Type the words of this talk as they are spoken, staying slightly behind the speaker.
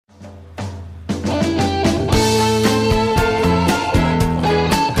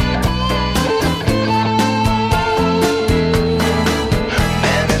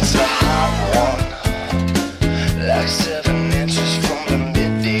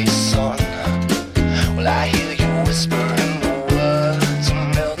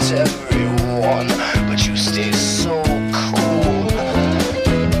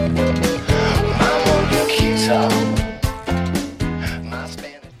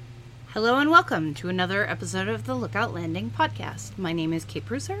Hello and welcome to another episode of the Lookout Landing podcast. My name is Kate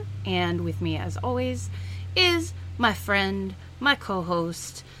Brucer, and with me, as always, is my friend, my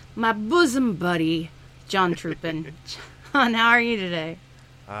co-host, my bosom buddy, John Troopin. John, how are you today?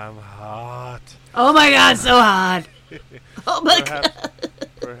 I'm hot. Oh my god, so hot! Oh my god!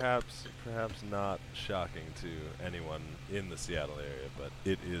 Perhaps not shocking to anyone in the Seattle area, but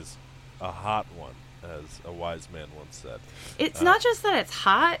it is a hot one, as a wise man once said. It's not just that it's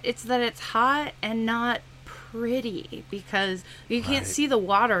hot, it's that it's hot and not pretty, because you can't see the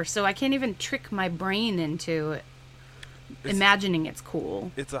water, so I can't even trick my brain into imagining it's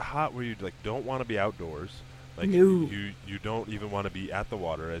cool. It's a hot where you don't want to be outdoors. No. You don't even want to be at the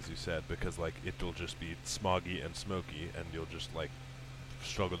water, as you said, because it'll just be smoggy and smoky, and you'll just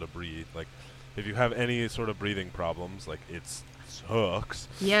struggle to breathe. If you have any sort of breathing problems, it sucks.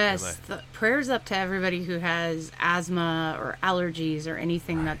 Yes, prayers up to everybody who has asthma or allergies or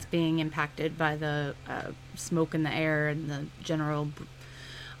anything that's being impacted by the smoke in the air and the general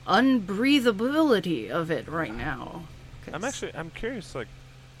unbreathability of it right now. I'm curious,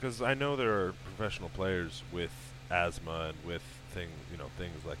 because I know there are professional players with asthma and with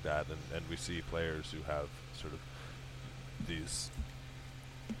things like that, and we see players who have sort of these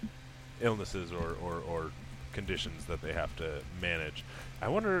illnesses or conditions that they have to manage. I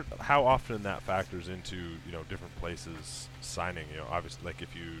wonder how often that factors into different places signing. Obviously,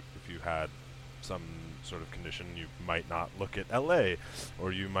 if you had some sort of condition, you might not look at LA,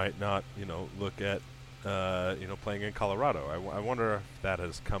 or you might not look at playing in Colorado. I wonder if that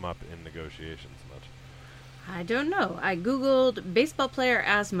has come up in negotiations much. I don't know. I googled baseball player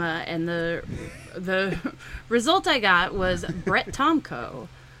asthma, and the result I got was Brett Tomko.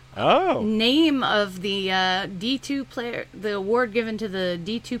 Oh. Name of the D2 player, the award given to the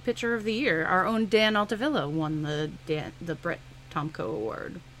D2 pitcher of the year. Our own Dan Altavilla won the Brett Tomko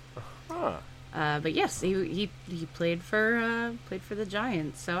award. Huh. But yes, he played for the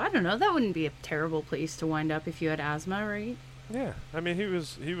Giants. So I don't know. That wouldn't be a terrible place to wind up if you had asthma, right? Yeah, I mean he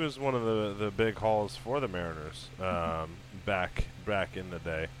was one of the big hauls for the Mariners back in the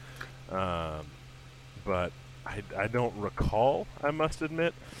day, but I don't recall, I must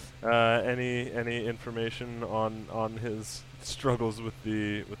admit, any information on his struggles with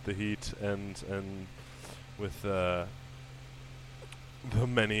the heat and with the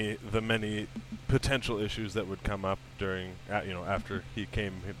many potential issues that would come up during after he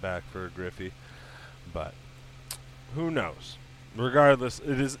came back for Griffey, but who knows? Regardless,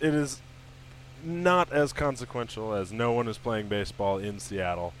 it is not as consequential as no one is playing baseball in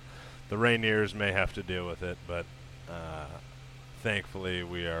Seattle. The Rainiers may have to deal with it, but thankfully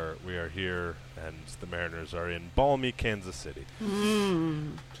we are here, and the Mariners are in balmy Kansas City.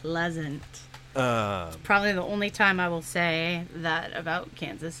 Pleasant. It's probably the only time I will say that about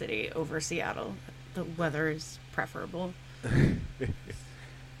Kansas City over Seattle. The weather is preferable.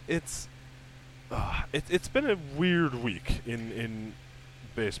 It's been a weird week in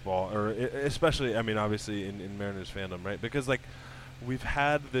baseball, or especially, I mean, obviously in Mariners fandom, right? Because we've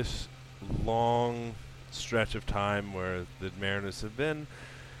had this long stretch of time where the Mariners have been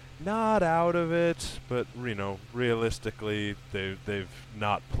not out of it, but realistically they've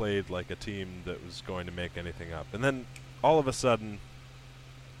not played like a team that was going to make anything up. And then all of a sudden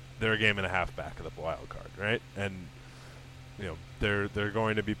they're a game and a half back of the wild card, right? And they're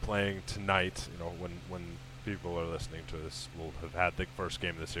going to be playing tonight. When people are listening to this, we'll have had the first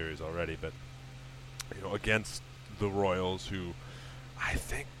game of the series already, but against the Royals, who I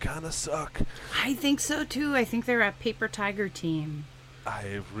think kind of suck. I think so too. I think they're a paper tiger team.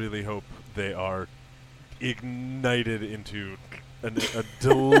 I really hope they are ignited into a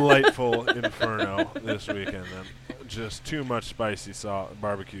delightful inferno this weekend. Then just too much spicy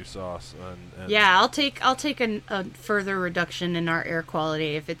barbecue sauce. And yeah, I'll take a further reduction in our air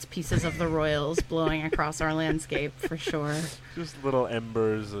quality if it's pieces of the Royals blowing across our landscape, for sure. Just little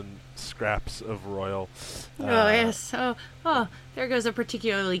embers and scraps of Royal. Oh yes. Oh, there goes a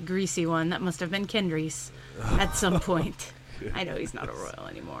particularly greasy one. That must have been Kendrys at some point. I know he's not a Royal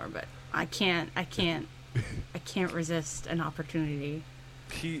anymore, but I can't resist an opportunity.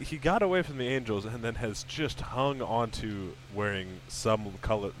 He got away from the Angels and then has just hung on to wearing some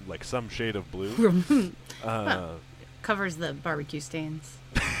color, some shade of blue. Covers the barbecue stains.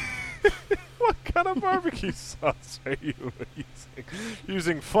 What kind of barbecue sauce are you using?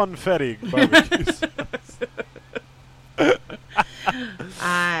 Using Funfetti barbecue sauce.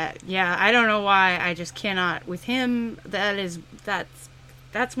 Yeah, I don't know why. I just cannot with him.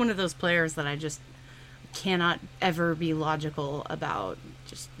 That's one of those players that I just cannot ever be logical about.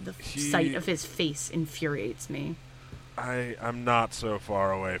 Just the sight of his face infuriates me. I'm not so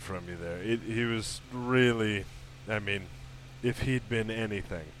far away from you there. He was really, I mean, if he'd been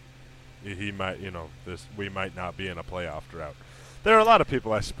anything, he might, we might not be in a playoff drought. There are a lot of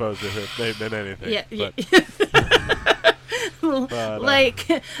people, I suppose, if they've been anything. Yeah. But, like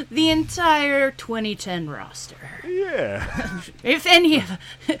the entire 2010 roster. Yeah. If any of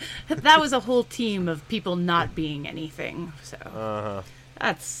that was a whole team of people not being anything. So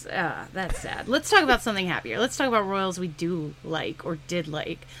that's sad. Let's talk about something happier. Let's talk about Royals we do like or did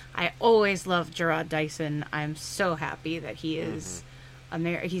like. I always loved Gerard Dyson. I'm so happy that he is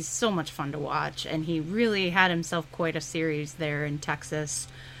he's so much fun to watch, and he really had himself quite a series there in Texas.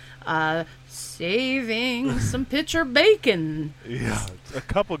 Saving some pitcher bacon. Yeah, a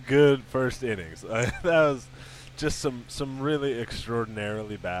couple good first innings. That was just some really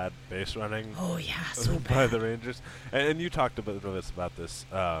extraordinarily bad base running. Oh yeah, so bad by the Rangers. And you talked a bit about this.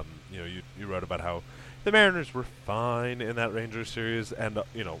 You wrote about how the Mariners were fine in that Rangers series, and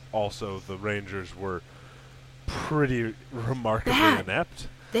also the Rangers were pretty remarkably inept.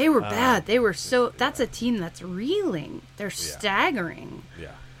 They were bad. They were so. That's a team that's reeling. They're staggering.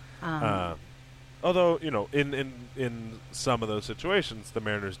 Yeah. Although in some of those situations, the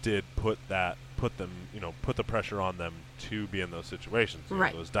Mariners did put the pressure on them to be in those situations.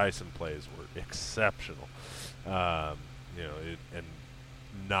 Right. Those Dyson plays were exceptional. And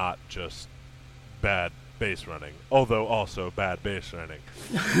not just bad base running, although also bad base running.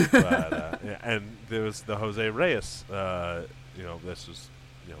 But, and there was the Jose Reyes. This was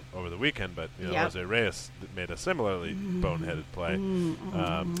over the weekend, but Jose Reyes made a similarly boneheaded play.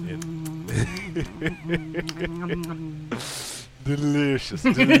 Delicious.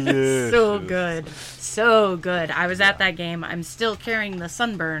 So good. I was at that game. I'm still carrying the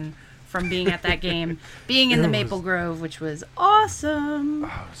sunburn from being at that game, being in the Maple Grove, which was awesome.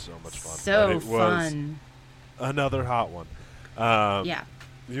 Oh, so much fun. So fun. Another hot one. Yeah.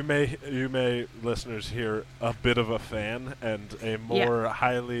 You may listeners hear a bit of a fan, and a more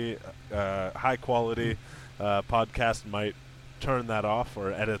high quality podcast might turn that off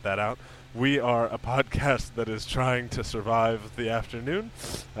or edit that out. We are a podcast that is trying to survive the afternoon,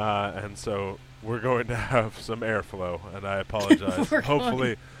 and so we're going to have some airflow, and I apologize.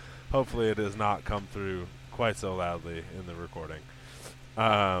 Hopefully it does not come through quite so loudly in the recording.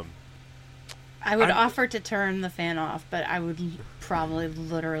 I would offer to turn the fan off, but I would probably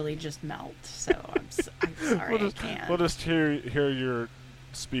literally just melt. So I'm sorry, I can't. We'll just hear your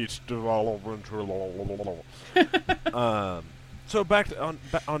speech development. So back on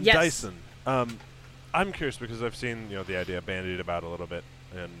yes. Dyson. I'm curious because I've seen the idea bandied about a little bit,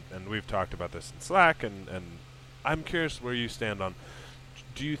 and we've talked about this in Slack, and I'm curious where you stand on.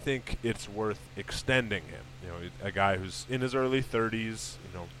 Do you think it's worth extending him? A guy who's in his early 30s,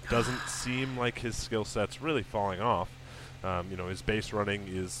 doesn't seem like his skill set's really falling off. His base running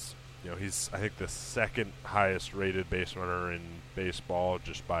is, he's, I think, the second highest rated base runner in baseball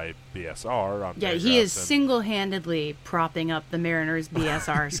just by BSR. On yeah, he is single-handedly propping up the Mariners'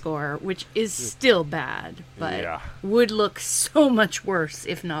 BSR score, which is still bad, but would look so much worse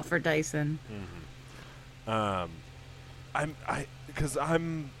if not for Dyson. Because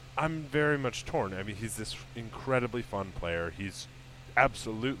I'm very much torn. I mean, he's this incredibly fun player. He's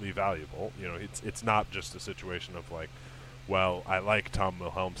absolutely valuable. It's not just a situation of like, well, I like Tom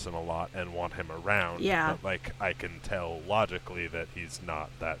Wilhelmsen a lot and want him around. Yeah. But I can tell logically that he's not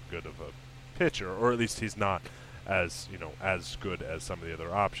that good of a pitcher, or at least he's not as good as some of the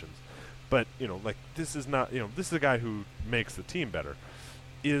other options. But this is not this is a guy who makes the team better.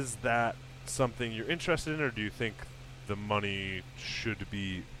 Is that something you're interested in, or do you think the money should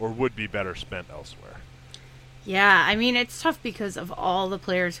be or would be better spent elsewhere? Yeah, I mean, it's tough because of all the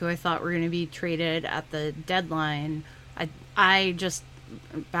players who I thought were going to be traded at the deadline. I just,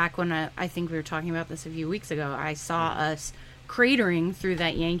 back when I think we were talking about this a few weeks ago, I saw us cratering through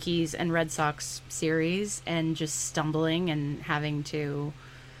that Yankees and Red Sox series and just stumbling and having to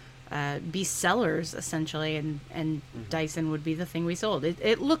be sellers, essentially, and Dyson would be the thing we sold.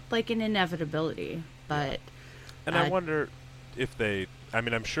 It looked like an inevitability, but... And I wonder if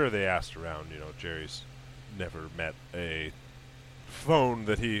I'm sure they asked around. Jerry's never met a phone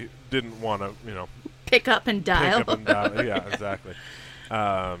that he didn't want to, pick up and dial. Yeah, exactly.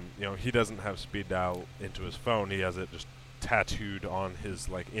 He doesn't have speed dial into his phone. He has it just tattooed on his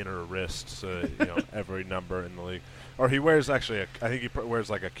inner wrist, so every number in the league. Or he wears I think he wears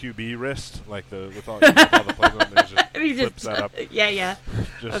a QB wrist, with all the players on it. He just flips that up. Yeah.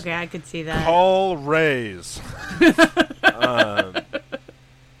 Okay, I could see that. Call Rays.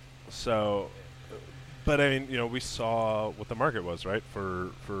 But I mean, we saw what the market was, right,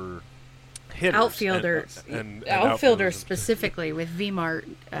 for hitters outfielders and outfielders specifically with Vmart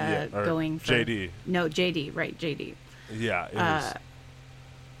going for JD. No, JD, right, JD. Yeah, it was.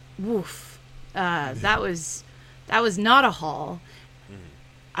 Woof. That was not a haul.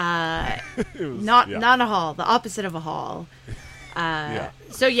 It was, Not a haul. The opposite of a haul.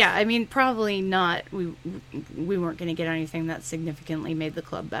 So yeah, I mean, probably not. We weren't going to get anything that significantly made the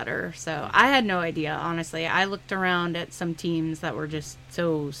club better. So I had no idea, honestly. I looked around at some teams that were just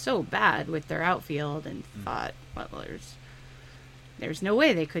so bad with their outfield and thought, well, there's no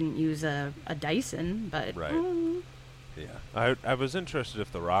way they couldn't use a Dyson. But right. Yeah, I was interested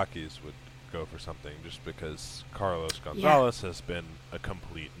if the Rockies would go for something, just because Carlos Gonzalez has been a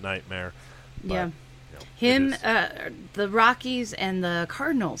complete nightmare. But, yeah. Him, the Rockies and the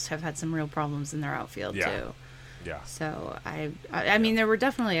Cardinals have had some real problems in their outfield too. Yeah. So I mean, there were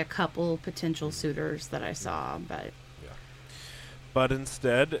definitely a couple potential suitors that I saw, but but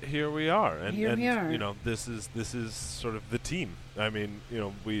instead, here we are, and we are. You know, this is sort of the team. I mean, you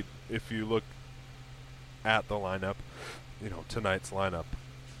know, if you look at the lineup, you know, tonight's lineup,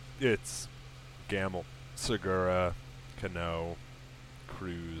 it's Gamble, Segura, Cano,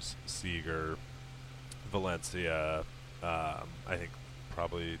 Cruz, Seager, Valencia. I think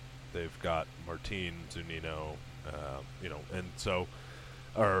probably they've got Martin, Zunino, you know, and so,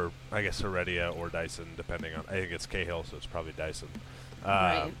 or I guess Heredia or Dyson, depending on. I think it's Cahill, so it's probably Dyson.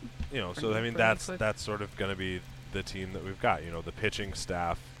 Right. You know, so I mean that's sort of going to be the team that we've got. You know, the pitching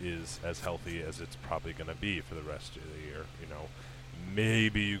staff is as healthy as it's probably going to be for the rest of the year. You know,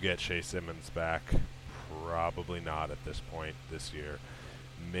 maybe you get Shea Simmons back. Probably not at this point this year.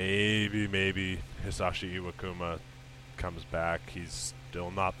 Maybe Hisashi Iwakuma comes back. He's still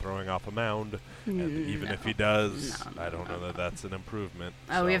not throwing off a mound. And even if he does, I don't know that that's an improvement.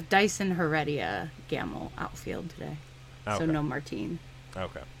 Oh, we have Dyson, Heredia, Gamble outfield today. Okay. So no Martin.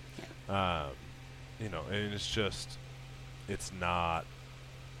 Okay. Yeah. You know, and it's not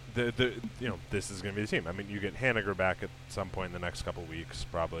the you know, this is going to be the team. I mean, you get Haniger back at some point in the next couple weeks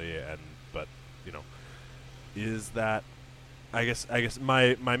probably, but you know, is that I guess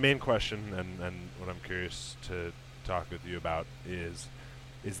my main question and what I'm curious to talk with you about is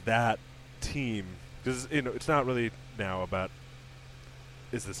that team, because you know, it's not really now about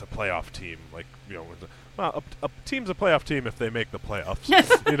is this a playoff team, like, you know, well, a team's a playoff team if they make the playoffs.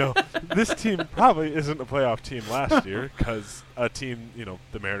 You know, this team probably isn't a playoff team last year, because a team, you know,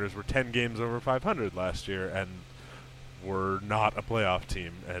 the Mariners were 10 games over 500 last year and were not a playoff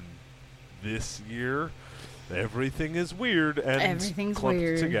team, and this year everything is weird and everything's clumped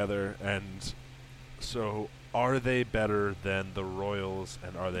weird together. And so are they better than the Royals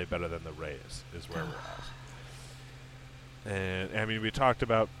and are they better than the Rays is where we're at. And I mean, we talked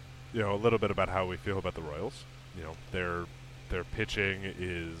about, you know, a little bit about how we feel about the Royals. You know, their pitching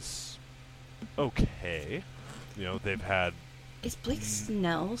is okay. You know, they've had. Is Blake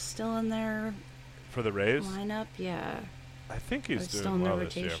Snell still in their for the Rays lineup? Yeah. I think he's doing still in well the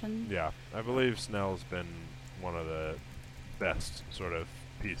this year. rotation? Yeah, I believe Snell's been one of the best sort of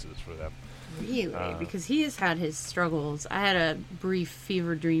pieces for them. Really? Because he has had his struggles. I had a brief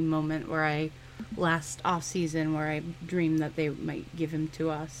fever dream moment last off season where I dreamed that they might give him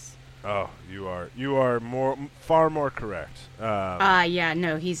to us. Oh, you are far more correct. Yeah,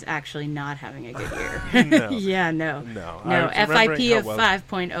 no, he's actually not having a good year. No. Yeah, no. FIP of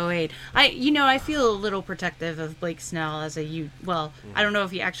 5.08. I feel a little protective of Blake Snell as I don't know if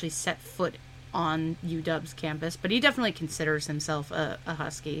he actually set foot on UW's campus, but he definitely considers himself a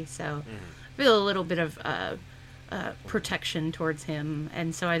Husky, so I feel a little bit of protection towards him,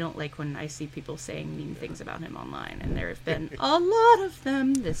 and so I don't like when I see people saying mean things about him online, and there have been a lot of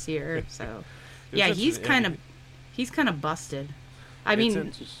them this year. So yeah, he's kind of busted. I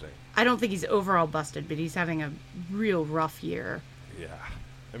mean, I don't think he's overall busted, but he's having a real rough year. Yeah,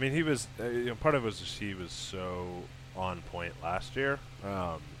 I mean, he was part of it was just he was so on point last year,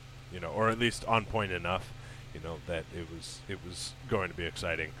 or at least on point enough, that it was going to be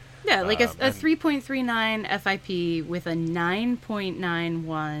exciting. Yeah, like a 3.39 FIP with a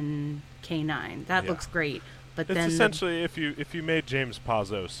 9.91 K9. That looks great. But it's then essentially if you made James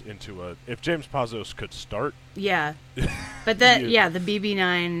Pazos if James Pazos could start. Yeah. But then the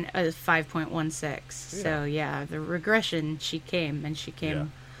BB9 is 5.16. Yeah. So yeah, the regression she came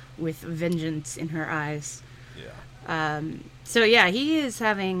with vengeance in her eyes. Yeah. So yeah, he is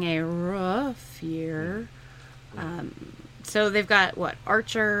having a rough year. So they've got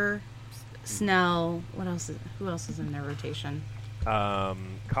Archer, Snell. Who else is in their rotation?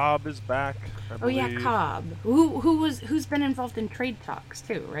 Cobb is back. I believe. Yeah, Cobb. Who's been involved in trade talks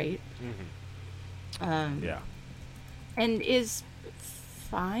too, right? Mm-hmm. And is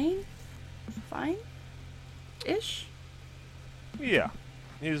fine. fine-ish. Yeah,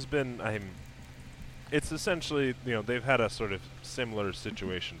 he's been. It's essentially, they've had a sort of similar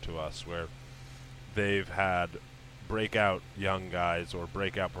situation to us where they've had breakout young guys or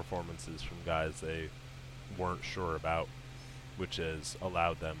breakout performances from guys they weren't sure about, which has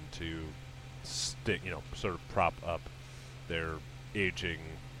allowed them to stick, sort of prop up their aging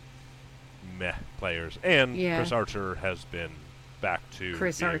meh players. And Chris Archer has been back to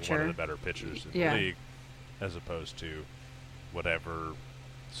being one of the better pitchers in the league, as opposed to whatever,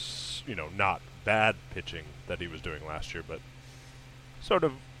 not bad pitching that he was doing last year, but sort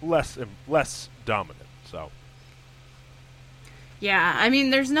of less dominant. So. Yeah, I mean,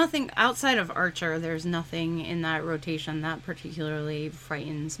 there's nothing outside of Archer. There's nothing in that rotation that particularly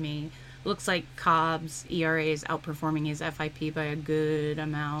frightens me. Looks like Cobb's ERA is outperforming his FIP by a good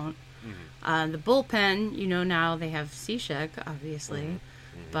amount. Mm-hmm. The bullpen, now they have Cishek, obviously,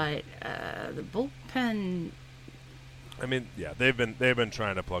 but the bullpen. I mean, they've been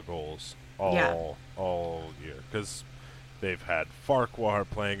trying to plug holes all year because they've had Farquhar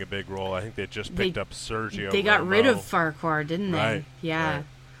playing a big role. I think they just picked up Sergio. They got rid of Farquhar, didn't they? Right. Yeah. Right.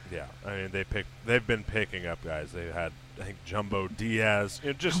 Yeah. I mean, they've been picking up guys. They had, I think, Jumbo Diaz.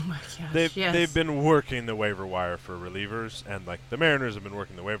 Oh my gosh, they've been working the waiver wire for relievers, and the Mariners have been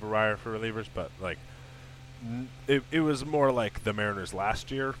working the waiver wire for relievers, but it was more like the Mariners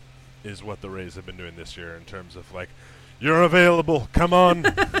last year is what the Rays have been doing this year in terms of you're available. Come on.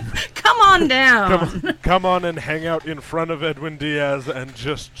 Come on down. Come on and hang out in front of Edwin Diaz and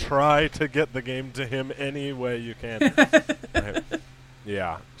just try to get the game to him any way you can. Right.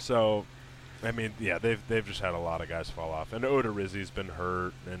 Yeah. So, I mean, they've just had a lot of guys fall off, and Odorizzi's been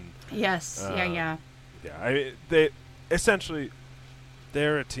hurt, and yes, yeah. Yeah,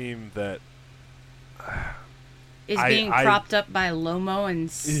 they're a team that is being propped up by Lomo and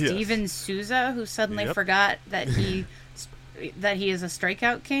Steven Souza, who suddenly forgot that he is a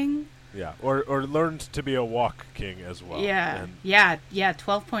strikeout king. Yeah, or learned to be a walk king as well. Yeah,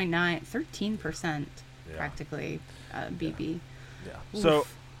 12.9, 13% practically BB. Yeah. Oof. So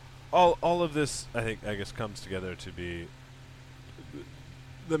all of this, I guess, comes together to be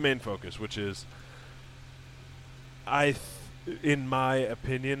the main focus, which is, in my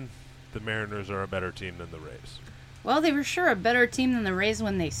opinion, the Mariners are a better team than the Rays. Well, they were sure a better team than the Rays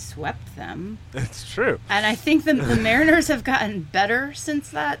when they swept them. It's true. And I think the Mariners have gotten better since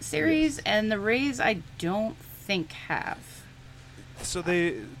that series, and the Rays I don't think have. So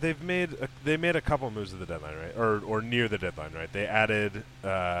they made a couple moves at the deadline, right? Or near the deadline, right? They added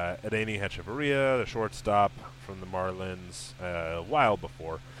Adeiny Hechavarria, the shortstop from the Marlins, a while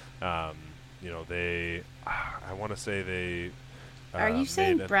before. I want to say they. Are you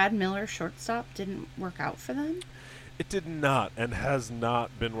saying Brad Miller, shortstop, didn't work out for them? It did not, and has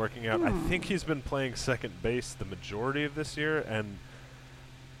not been working out. I think he's been playing second base the majority of this year, and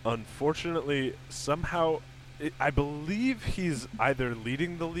unfortunately, somehow, I believe he's either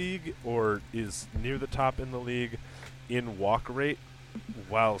leading the league or is near the top in the league in walk rate,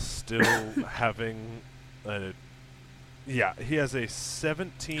 while still having he has a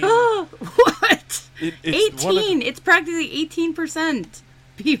 17. What? 18. It's practically 18%.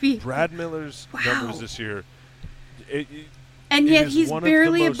 BB. Brad Miller's numbers this year. And yet he's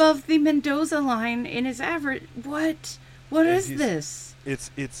barely above the Mendoza line in his average. What? What is this?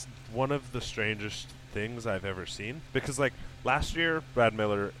 It's one of the strangest things I've ever seen, because last year Brad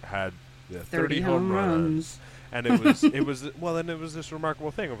Miller had 30 home runs, and it was this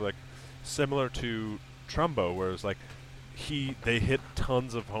remarkable thing of similar to Trumbo, where it was they hit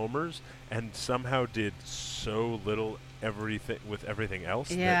tons of homers and somehow did so little everything else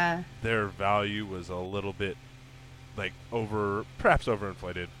that their value was a little bit perhaps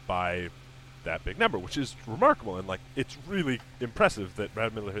overinflated by that big number, which is remarkable, and it's really impressive that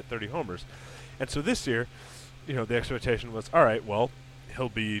Brad Miller hit 30 homers. And so this year, the expectation was, all right, well, he'll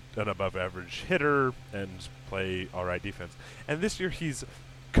be an above average hitter and play all right defense. And this year he's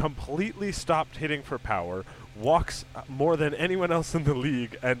completely stopped hitting for power, walks more than anyone else in the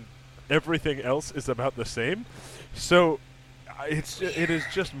league, and everything else is about the same. So it is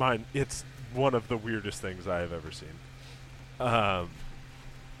just it's one of the weirdest things I have ever seen.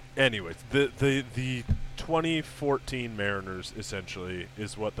 Anyways, the 2014 Mariners essentially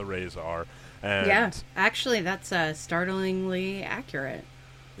is what the Rays are. And actually that's startlingly accurate.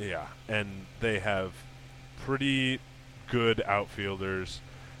 Yeah, and they have pretty good outfielders.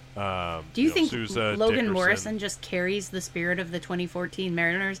 Do you think Souza, Logan Dickerson. Morrison just carries the spirit of the 2014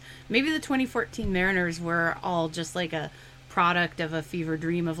 Mariners? Maybe the 2014 Mariners were all just a product of a fever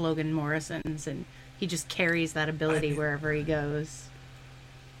dream of Logan Morrison's, and he just carries that ability wherever he goes.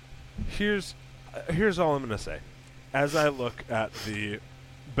 here's all I'm going to say. As I look at the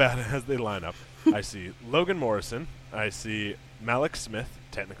as they line up, I see Logan Morrison. I see Malik Smith,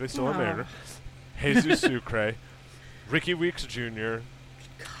 technically still a Mariner. Jesus Sucre, Ricky Weeks Jr.,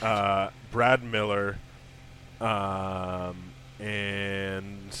 Brad Miller, and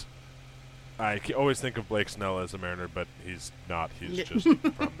I always think of Blake Snell as a Mariner, but he's not. He's just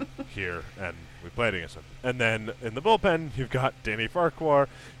from here, and we played against him. And then in the bullpen, you've got Danny Farquhar,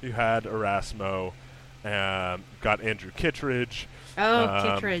 you had Erasmo, got Andrew Kittredge.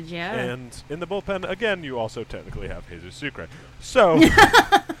 Kittredge, yeah. And in the bullpen, again, you also technically have Jesus Sucre. So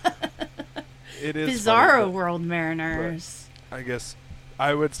it is Bizarro World Mariners. I guess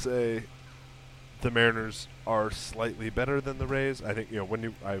I would say the Mariners are slightly better than the Rays. I think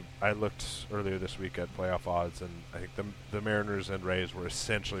when I looked earlier this week at playoff odds, and I think the Mariners and Rays were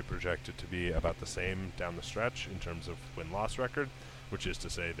essentially projected to be about the same down the stretch in terms of win-loss record, which is to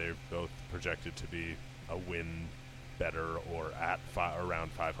say they're both projected to be a win better or at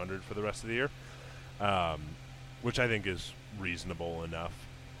around 500 for the rest of the year, which I think is reasonable enough.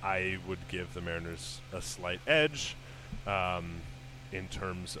 I would give the Mariners a slight edge in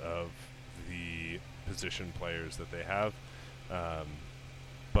terms of the position players that they have,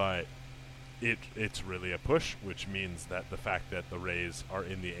 but it's really a push, which means that the fact that the Rays are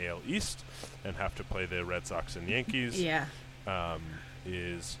in the AL East and have to play the Red Sox and Yankees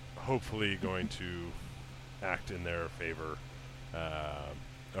is hopefully going to act in their favor,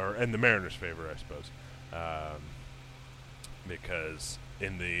 or in the Mariners' favor, I suppose, because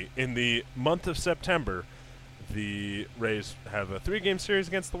in the month of September, the Rays have a 3-game series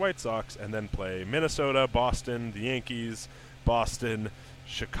against the White Sox, and then play Minnesota, Boston, the Yankees, Boston,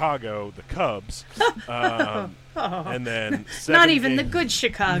 Chicago, the Cubs, and then not even the good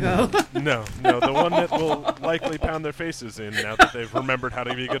Chicago. No, the one that will likely pound their faces in now that they've remembered how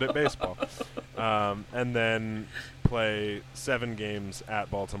to be good at baseball, and then play 7 games at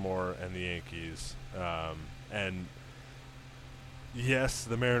Baltimore and the Yankees, and yes,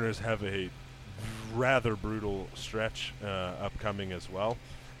 the Mariners have a rather brutal stretch upcoming as well,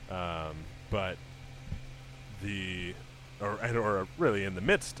 but or really in the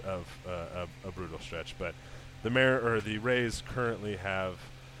midst of a brutal stretch. But the Rays currently have,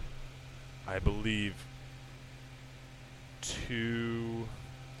 I believe,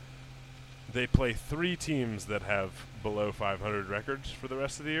 they play 3 teams that have below 500 records for the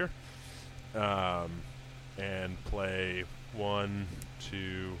rest of the year, and play 1,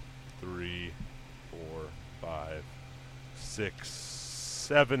 2, 3, 4, 5, 6,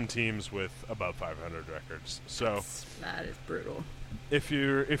 7 teams with above 500 records. So that is brutal. If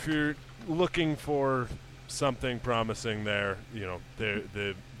you're looking for something promising there,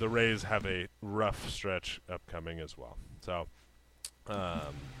 the Rays have a rough stretch upcoming as well. So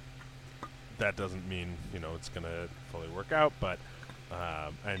that doesn't mean it's going to fully work out, but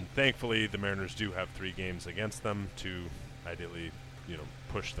and thankfully the Mariners do have 3 games against them to ideally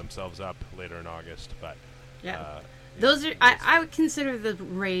push themselves up later in August. But those are I would consider the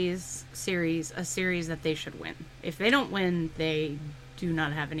Rays series a series that they should win. If they don't win, they do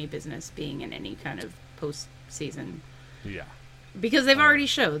not have any business being in any kind of postseason. Yeah, because they've already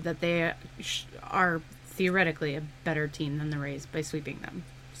showed that they are theoretically a better team than the Rays by sweeping them.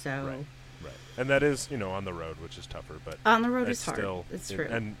 So right, and that is on the road, which is tougher. But on the road is hard. Still, it's true,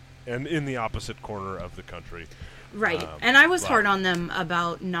 and in the opposite corner of the country. Right, and I was hard on them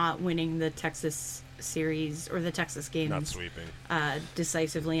about not winning the Texas series or the Texas games. Not sweeping.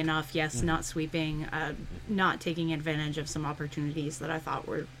 Decisively enough, yes, not sweeping, not taking advantage of some opportunities that I thought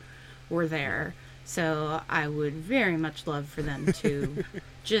were there. So I would very much love for them to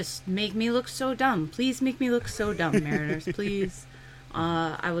just make me look so dumb. Please make me look so dumb, Mariners, please.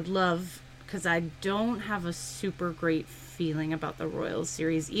 I would love, because I don't have a super great feeling about the Royals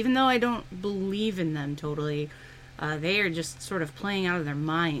series, even though I don't believe in them totally. They are just sort of playing out of their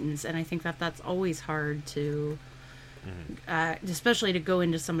minds, and I think that's always hard to, especially to go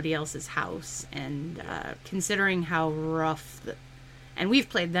into somebody else's house, and considering how rough, and we've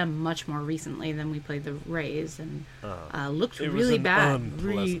played them much more recently than we played the Rays, and looked really bad,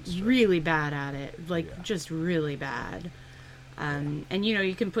 really bad at it, just really bad. And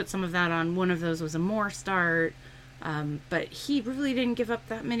you can put some of that on. One of those was a Moore start. But he really didn't give up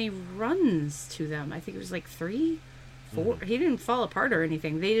that many runs to them. I think it was like 3, 4. He didn't fall apart or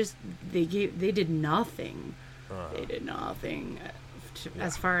anything. They did nothing. They did nothing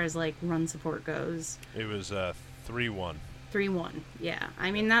as far as like run support goes. It was 3-1. 3-1. Yeah.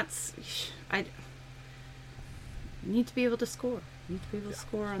 I mean, I need to be able to score.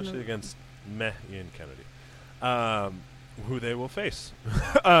 Score especially on against Ian Kennedy. who they will face.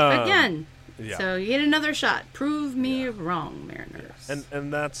 Again. Yeah. So you get another shot. Prove me Yeah. wrong, Mariners.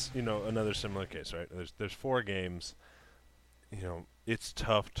 And that's, another similar case, right? There's 4 games. It's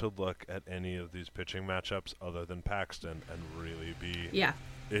tough to look at any of these pitching matchups other than Paxton and really be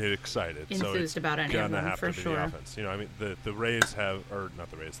excited. Enthused about any of them, have for to be sure. the offense. The Rays have, or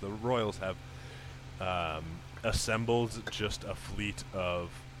not the Rays, the Royals have assembled just a fleet of,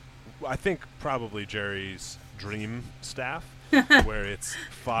 I think probably Jerry's dream staff, where it's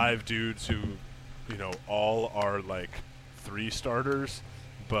 5 dudes who, all are like 3 starters,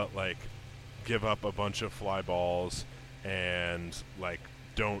 but like give up a bunch of fly balls and like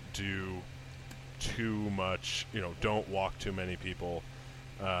don't do too much, don't walk too many people.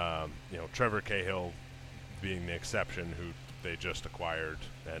 Trevor Cahill being the exception, who they just acquired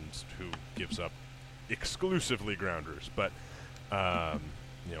and who gives up exclusively grounders. But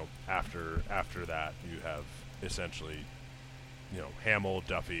after that, you have essentially Hamill,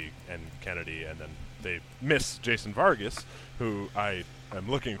 Duffy, and Kennedy, and then they miss Jason Vargas, who I am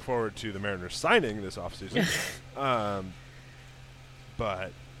looking forward to the Mariners signing this offseason.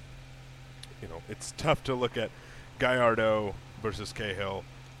 But it's tough to look at Gallardo versus Cahill,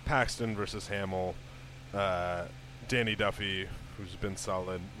 Paxton versus Hamill, Danny Duffy, who's been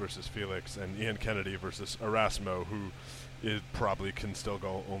solid, versus Felix, and Ian Kennedy versus Erasmo, who probably can still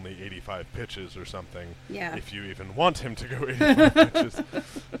go only 85 pitches or something, if you even want him to go 85 pitches.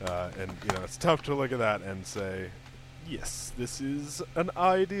 And it's tough to look at that and say, yes, this is an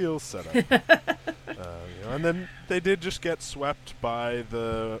ideal setup. And then they did just get swept by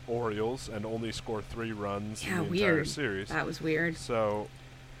the Orioles and only score 3 runs in the entire series. That was weird. So,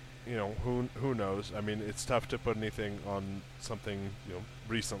 who knows? I mean, it's tough to put anything on something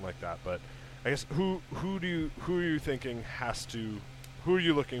recent like that. But I guess who are you thinking who are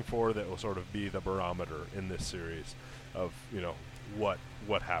you looking for that will sort of be the barometer in this series of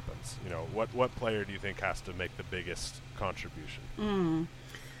what happens? What player do you think has to make the biggest contribution?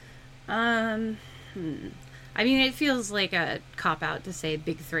 I mean, it feels like a cop-out to say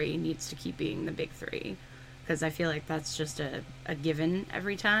big 3 needs to keep being the big 3, because I feel like that's just a given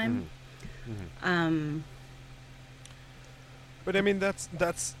every time. But I mean,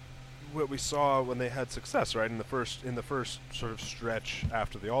 that's what we saw when they had success, right? In the first sort of stretch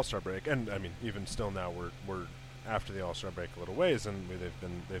after the All-Star break, and I mean, even still now we're after the All-Star break a little ways, and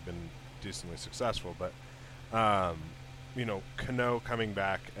they've been decently successful. But Cano coming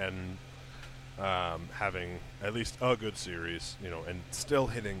back and having at least a good series, and still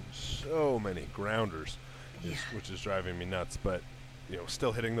hitting so many grounders, which is driving me nuts. But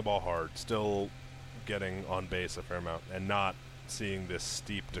still hitting the ball hard, still getting on base a fair amount, and not seeing this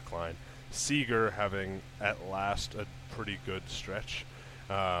steep decline. Seager having at last a pretty good stretch,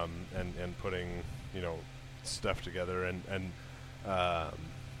 and putting stuff together, and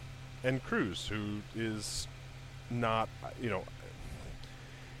Cruz, who is not,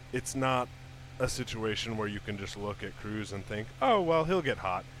 it's not a situation where you can just look at Cruz and think, oh well, he'll get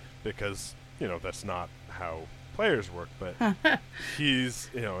hot, because that's not how players work. But he's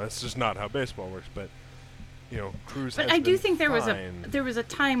that's just not how baseball works. But Cruz. But has I do been think there fine. was a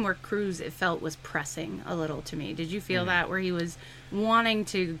time where Cruz, it felt, was pressing a little to me. Did you feel that, where he was wanting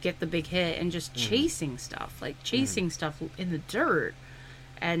to get the big hit and just chasing stuff, like chasing stuff in the dirt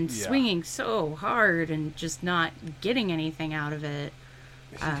and swinging so hard and just not getting anything out of it?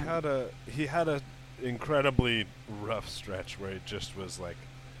 He had a incredibly rough stretch where it just was like,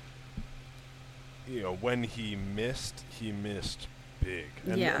 when he missed big,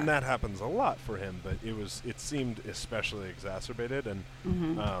 and that happens a lot for him, but it seemed especially exacerbated, and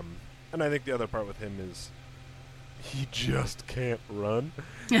and I think the other part with him is he just can't run.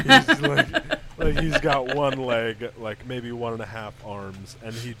 He's like he's got one leg, like maybe 1.5 arms,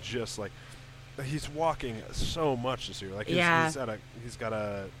 and he just he's walking so much this year. Like he's got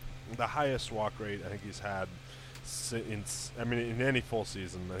the highest walk rate I think he's had in any full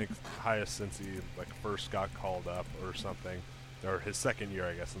season. I think highest since he first got called up or something, or his second year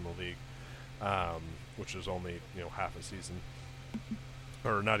I guess in the league, which was only half a season,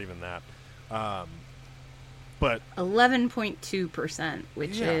 or not even that. But 11.2%,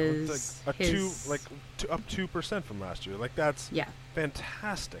 which is up 2% from last year. Like that's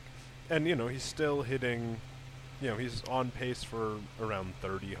fantastic. And he's still hitting, he's on pace for around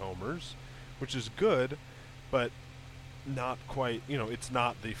 30 homers, which is good, but not quite, it's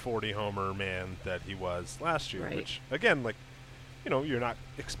not the 40 homer man that he was last year, which again, you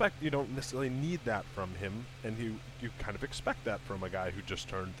don't necessarily need that from him, and you kind of expect that from a guy who just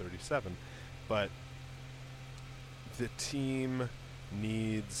turned 37, but the team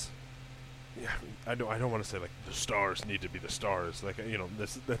needs yeah, I don't want to say like the stars need to be the stars. Like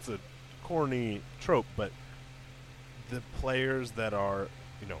that's a corny trope, but the players that are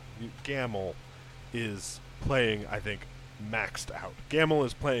Gamble is playing, I think, maxed out. Gamble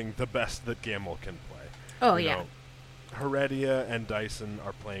is playing the best that Gamble can play. Oh, yeah. Heredia and Dyson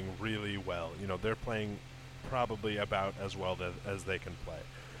are playing really well. They're playing probably about as well as they can play.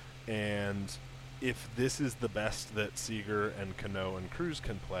 And if this is the best that Seager and Cano and Cruz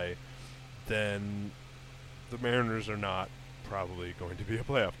can play, then the Mariners are not probably going to be a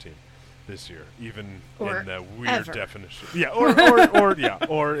playoff team this year, even or in the weird ever. definition. Yeah,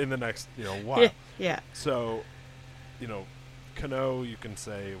 or in the next while. Yeah. So, Cano, you can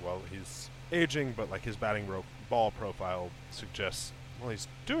say, well, he's aging, but like his batting ball profile suggests, well, he's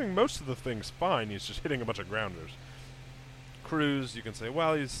doing most of the things fine. He's just hitting a bunch of grounders. Cruz, you can say,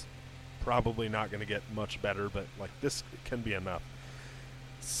 well, he's probably not going to get much better, but like this can be enough.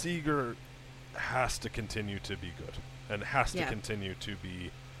 Seager has to continue to be good and has to continue to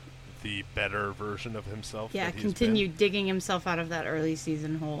be the better version of himself. Yeah, continue digging himself out of that early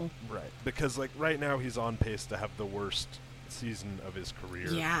season hole. Right, because like right now he's on pace to have the worst season of his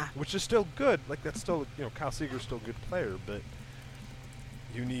career. Yeah, which is still good. Like that's still Kyle Seager's still a good player, but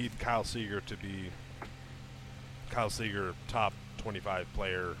you need Kyle Seager to be Kyle Seager top 25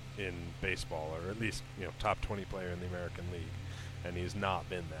 player in baseball, or at least top 20 player in the American League, and he's not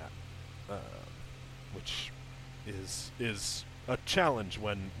been that, which is a challenge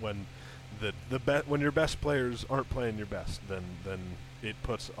when when your best players aren't playing your best, then it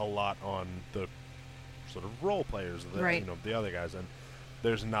puts a lot on the sort of role players, the other guys, and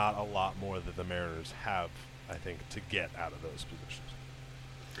there's not a lot more that the Mariners have, I think, to get out of those positions.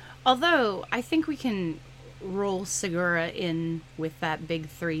 Although I think we can roll Segura in with that big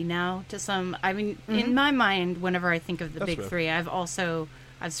three now to some. I mean, in my mind, whenever I think of the big three, I've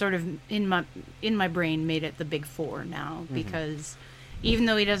sort of in my brain made it the big four now, because even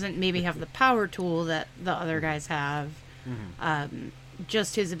though he doesn't maybe have the power tool that the other guys have,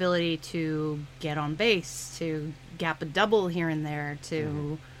 just his ability to get on base, to gap a double here and there,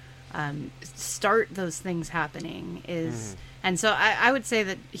 to start those things happening is. And so I would say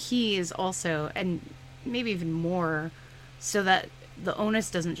that he is also, and maybe even more, so that the onus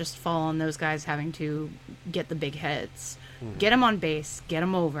doesn't just fall on those guys having to get the big hits. Get them on base, get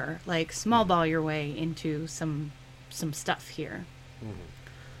them over, like small ball your way into some stuff here.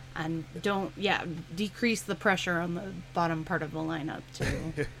 And decrease the pressure on the bottom part of the lineup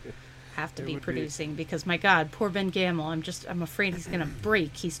to have to be producing, because my God, poor Ben Gamble, I'm afraid he's gonna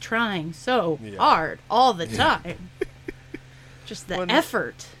break. He's trying so hard all the time. Just the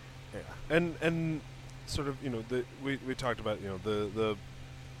effort. Yeah. And sort of, we talked about, the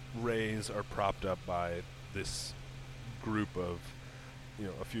Rays are propped up by this group of,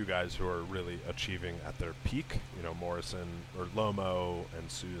 a few guys who are really achieving at their peak, Morrison or Lomo and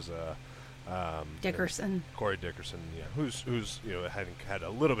Souza, Dickerson, Corey Dickerson, who's had a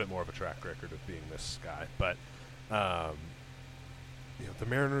little bit more of a track record of being this guy, but the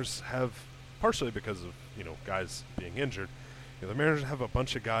Mariners have, partially because of guys being injured, the Mariners have a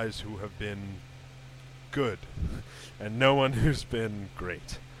bunch of guys who have been good and no one who's been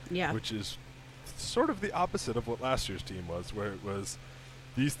great. Yeah, which is sort of the opposite of what last year's team was, where it was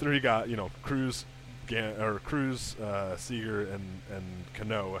these three guys, Cruz, Seager, and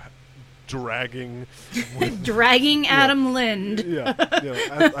Cano, dragging Adam Lind. Yeah,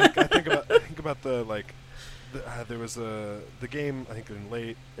 I think about the there was the game, I think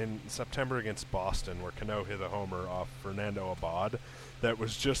in September against Boston, where Cano hit a homer off Fernando Abad. That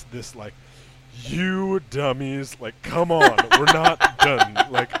was just this you dummies, come on, we're not done.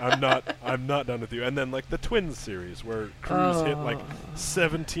 I'm not done with you. And then the Twins series, where Cruz hit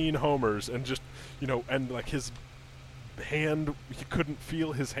 17 homers and just and his hand, he couldn't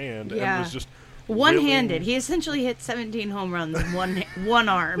feel his hand, and was just one-handed. He essentially hit 17 home runs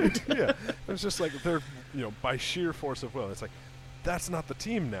one-armed. Yeah, it was just they're by sheer force of will. It's that's not the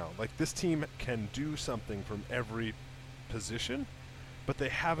team now. This team can do something from every position, but they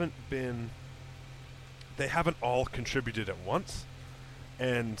haven't all contributed at once,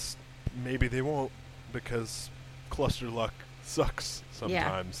 and maybe they won't, because cluster luck sucks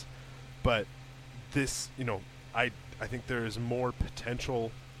sometimes. But this, I think there is more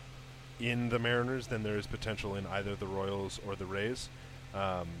potential in the Mariners than there is potential in either the Royals or the Rays,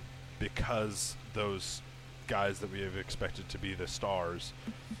 because those guys that we have expected to be the stars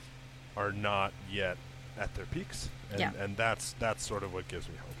are not yet at their peaks, Yeah. and that's sort of what gives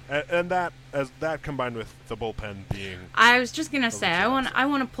me hope. And that combined with the bullpen being, I was just gonna say I want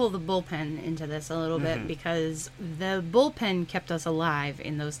upset. to pull the bullpen into this a little bit because the bullpen kept us alive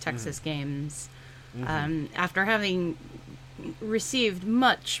in those Texas games. After having received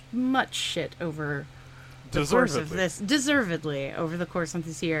much shit over the course of this, deservedly over the course of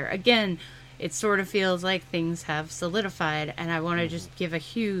this year. Again, it sort of feels like things have solidified, and I want to just give a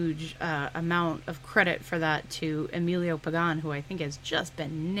huge amount of credit for that to Emilio Pagan, who I think has just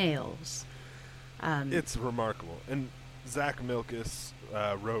been nails. It's remarkable. And Zach Milkus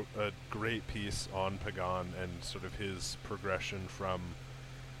wrote a great piece on Pagan and sort of his progression from,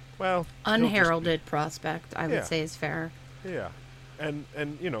 well, Unheralded prospect, I would Yeah. say, is fair. yeah, and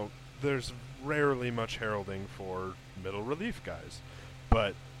you know, there's rarely much heralding for middle relief guys,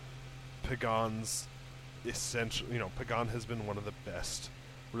 but Pagan's essentially, Pagan has been one of the best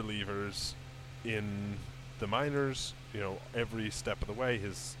relievers in the minors. Every step of the way,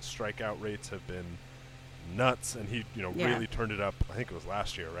 his strikeout rates have been nuts, and he, Yeah. really turned it up. I think it was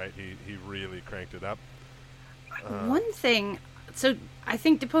last year, right? He really cranked it up. One thing, so I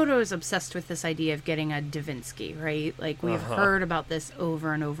think Dipoto is obsessed with this idea of getting a Davinsky, right? Like, we've heard about this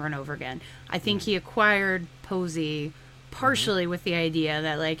over and over and over again. I think he acquired Posey partially with the idea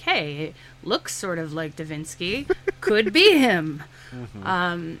that, like, hey, it looks sort of like Davinsky, could be him.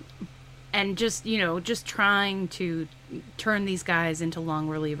 And just, just trying to turn these guys into long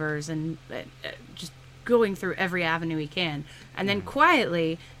relievers and just going through every avenue he can. And then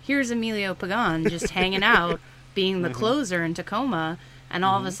quietly, here's Emilio Pagan just hanging out, being the closer in Tacoma, and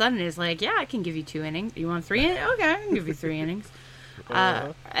all of a sudden is like, yeah, I can give you 2 innings. You want 3 innings? Okay, I can give you 3 innings.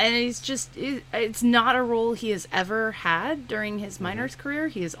 And it's not a role he has ever had during his minors career.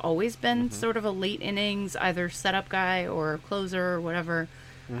 He has always been sort of a late innings, either setup guy or closer or whatever.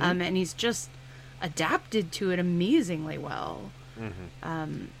 And he's just adapted to it amazingly well. I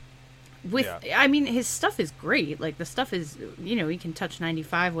mean, his stuff is great. Like, the stuff is, he can touch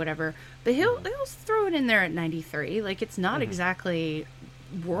 95, whatever. But he'll throw it in there at 93. Like, it's not exactly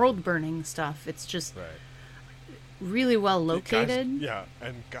world-burning stuff. It's just really well located.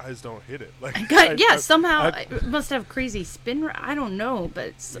 And guys don't hit it. Like, somehow it must have crazy spin. I don't know,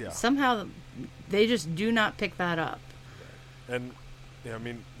 but somehow they just do not pick that up. And I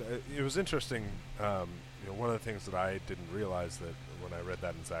mean, it was interesting. One of the things that I didn't realize that when I read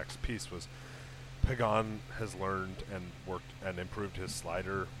that in Zach's piece was Pagan has learned and worked and improved his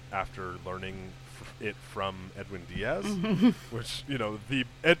slider after learning it from Edwin Diaz, which,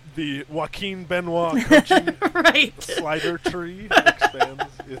 the Joaquin Benoit coaching slider tree expands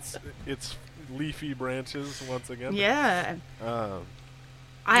its leafy branches once again. Yeah.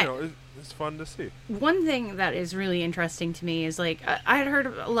 It's fun to see. One thing that is really interesting to me is, like, I had heard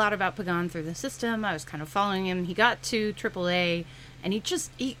a lot about Pagan through the system. I was kind of following him. He got to AAA, and he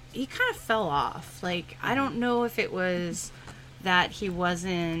kind of fell off. Like, I don't know if it was that he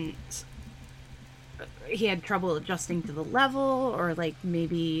had trouble adjusting to the level, or, like,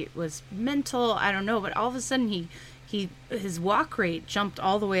 maybe it was mental. I don't know. But all of a sudden, his walk rate jumped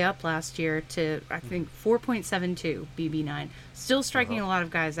all the way up last year to, I think, 4.72 BB9. Still striking a lot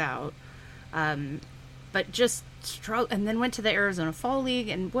of guys out. But just struggled, and then went to the Arizona Fall League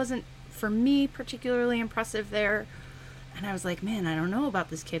and wasn't, for me, particularly impressive there. And I was like, man, I don't know about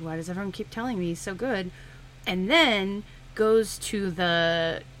this kid. Why does everyone keep telling me he's so good? And then goes to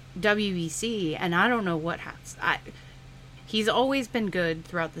the WBC, and I don't know what happens. He's always been good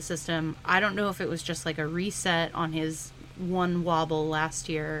throughout the system. I don't know if it was just like a reset on his one wobble last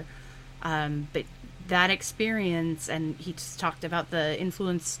year, but that experience, and he just talked about the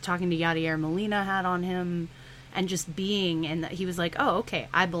influence talking to Yadier Molina had on him, and just being, and he was like, oh, okay,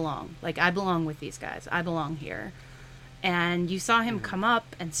 I belong. Like, I belong with these guys. I belong here. And you saw him come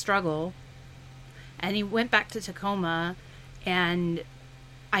up and struggle, and he went back to Tacoma, and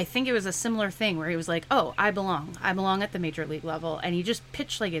I think it was a similar thing where he was like, oh, I belong at the major league level. And he just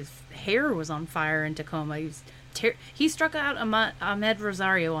pitched like his hair was on fire in Tacoma. He struck out Ahmed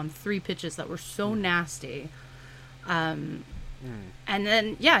Rosario on 3 pitches that were so nasty. And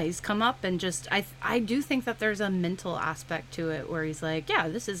then, he's come up and just, I do think that there's a mental aspect to it where he's like, yeah,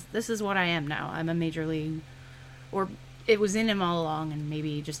 this is what I am now. I'm a major league, or it was in him all along, and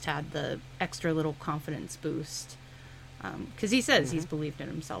maybe he just had the extra little confidence boost. Because he says he's believed in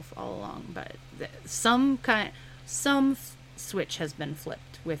himself all along, but some switch has been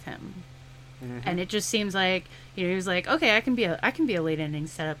flipped with him, and it just seems like he was like, okay, I can be a late inning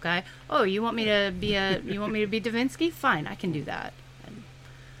setup guy. Oh, you want me to be Davinsky? Fine, I can do that. And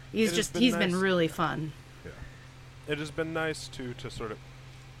he's been really fun. Yeah, it has been nice to sort of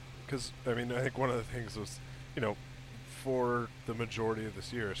because I mean, I think one of the things was, for the majority of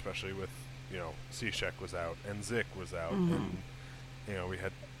this year, especially with, Cishek was out and Zik was out, and we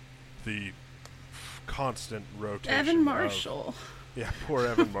had the constant rotation. Evan Marshall. Poor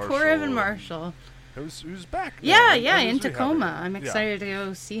Evan Marshall. Poor Evan Marshall. Who's back? Yeah, in Tacoma. I'm excited to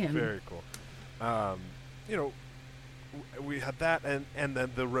go see him. Very cool. We had that, and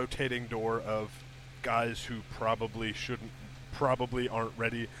then the rotating door of guys who probably aren't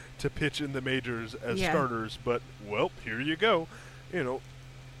ready to pitch in the majors as starters, but, well, here you go.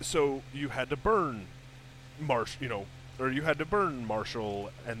 So you had to burn Marshall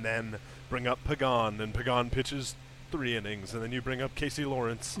and then bring up Pagan, and Pagan pitches 3 innings, and then you bring up Casey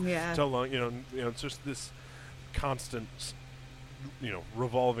Lawrence. Yeah. So long, it's just this constant,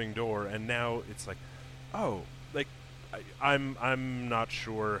 revolving door, and now it's like, oh, like, I'm not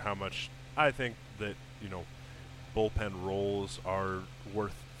sure how much I think that, bullpen roles are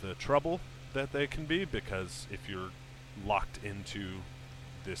worth the trouble that they can be, because if you're locked into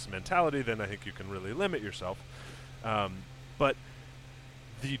this mentality, then I think you can really limit yourself. But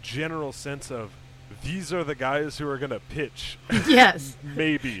the general sense of these are the guys who are going to pitch, yes,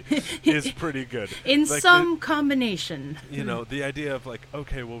 maybe, is pretty good. In like some combination. The idea of like,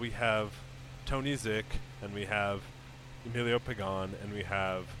 okay, well, we have Tony Zik, and we have Emilio Pagan, and we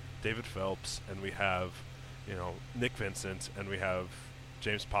have David Phelps, and we have, Nick Vincent, and we have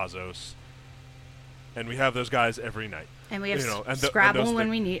James Pazos, and we have those guys every night. And we have Scrabble when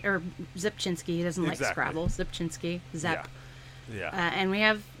we need, or Zipchinski. He doesn't like Scrabble. Zipchinski, Zep. Yeah. And we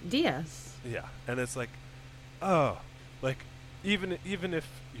have Diaz. Yeah, and it's like, oh, like even if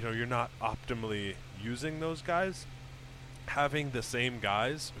you're not optimally using those guys, having the same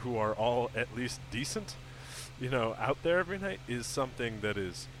guys who are all at least decent, out there every night is something that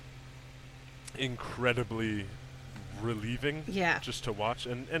is incredibly relieving. Yeah. Just to watch,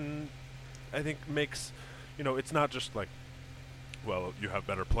 and I think makes, it's not just like, well, you have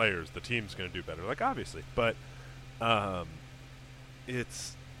better players, the team's going to do better, like obviously, but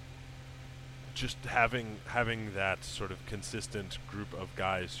it's just having that sort of consistent group of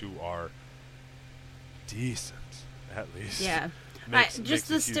guys who are decent, at least. Yeah. makes just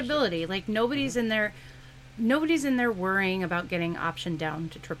the stability. Like nobody's in there worrying about getting optioned down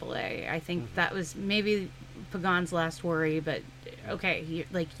to AAA. I think that was maybe Pagan's last worry, but okay,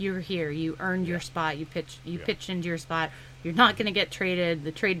 you're here. You earned your spot. You pitched into your spot. You're not going to get traded.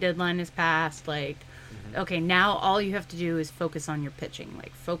 The trade deadline is passed. Like, okay, now all you have to do is focus on your pitching.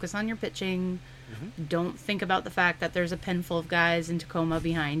 Like, focus on your pitching. Don't think about the fact that there's a pen full of guys in Tacoma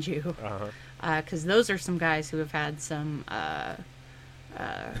behind you. Because those are some guys who have had some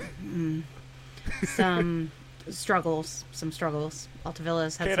struggles.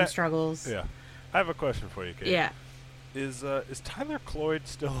 Altavilla's had some struggles. Yeah. I have a question for you, Kate. Yeah. Is Tyler Cloyd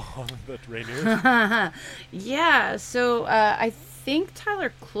still on the Rainiers? Yeah, so I think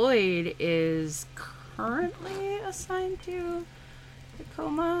Tyler Cloyd is currently assigned to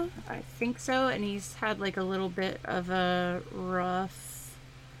Tacoma. I think so, and he's had like a little bit of a rough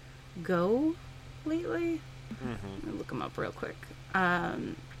go lately. Let me look him up real quick.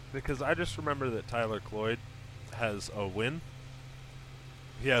 Because I just remember that Tyler Cloyd has a win.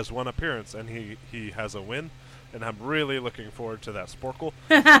 He has one appearance, and he has a win. And I'm really looking forward to that Sporkle,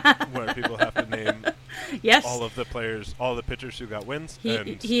 where people have to name all of the players, all the pitchers who got wins.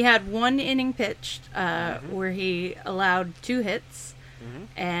 He had one inning pitched where he allowed 2 hits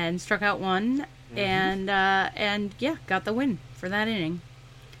and struck out 1, and got the win for that inning.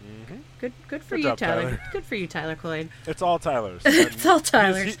 Good for you, job, Tyler. Good for you, Tyler Cloyd. It's all Tyler's. It's all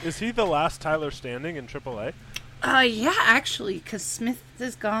Tyler's. Is he the last Tyler standing in AAA? Yeah, actually, because Smith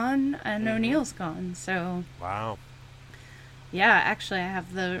is gone and O'Neill's gone, so... Wow. Yeah, actually, I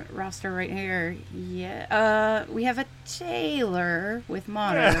have the roster right here. Yeah, we have a Taylor with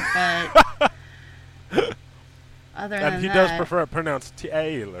Motter, but... other than and he that, does prefer it pronounced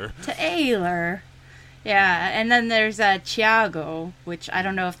Taylor. Taylor. Yeah, and then there's Thiago, which I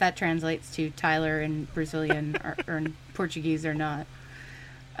don't know if that translates to Tyler in Brazilian or in Portuguese or not.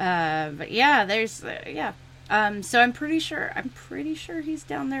 But yeah, there's... so I'm pretty sure he's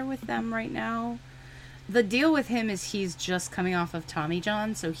down there with them right now. The deal with him is he's just coming off of Tommy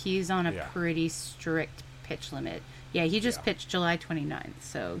John, so he's on a pretty strict pitch limit. Yeah, he just pitched July 29th,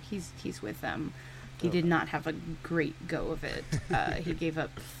 so he's with them. He did not have a great go of it. He gave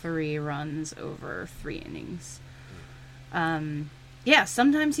up 3 runs over 3 innings. Yeah,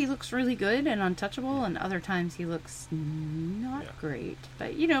 sometimes he looks really good and untouchable, and other times he looks not great.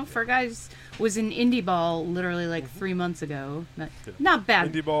 But, for guys was in indie ball literally like 3 months ago. Not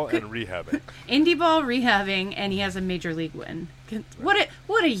bad. Indie ball and rehabbing. Indie ball, rehabbing, and he has a major league win. What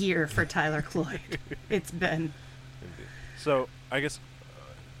a year for Tyler Cloyd it's been. Indeed. So, I guess,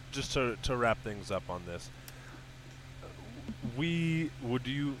 just to wrap things up on this,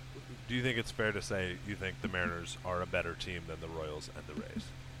 do you think it's fair to say you think the Mariners are a better team than the Royals and the Rays?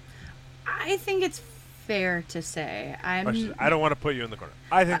 I think it's fair to say. I don't want to put you in the corner.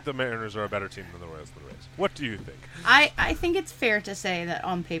 I think the Mariners are a better team than the Royals and the Rays. What do you think? I think it's fair to say that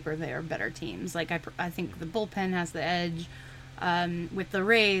on paper they are better teams. Like I think the bullpen has the edge. With the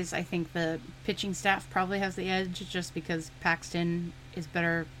Rays, I think the pitching staff probably has the edge just because Paxton is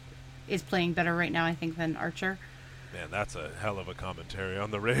playing better right now, I think, than Archer. Man, that's a hell of a commentary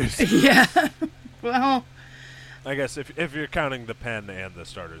on the Rays. Yeah. Well, I guess if you're counting the pen and the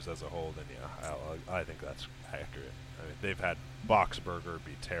starters as a whole, then yeah, I think that's accurate. I mean, they've had Boxberger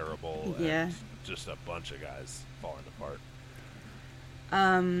be terrible. Yeah. And just a bunch of guys falling apart.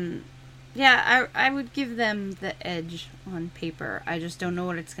 Yeah, I would give them the edge on paper. I just don't know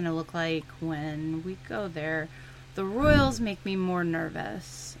what it's going to look like when we go there. The Royals make me more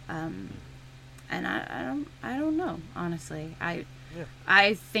nervous. And I don't know, honestly.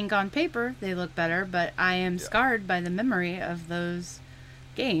 I think on paper they look better, but I am scarred by the memory of those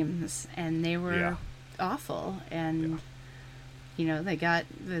games, and they were awful. And they got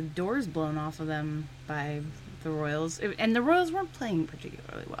the doors blown off of them by the Royals, and the Royals weren't playing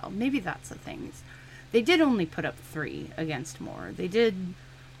particularly well. Maybe that's the thing. They did only put up 3 against Moore. They didn't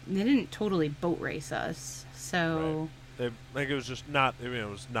totally boat race us. So it was just not. It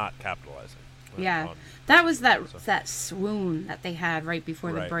was not capitalizing. Yeah, that was that swoon that they had right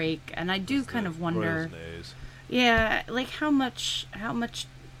before the break, and I do kind of wonder. Yeah, like how much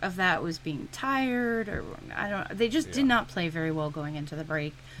of that was being tired, or I don't. They just did not play very well going into the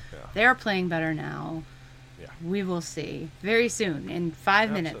break. Yeah. They are playing better now. Yeah, we will see very soon. In 5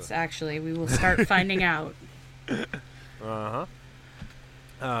 minutes, actually, we will start finding out.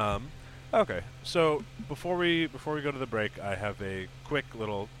 Okay, so before we go to the break, I have a quick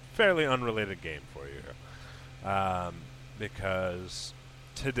little, fairly unrelated game for you here, because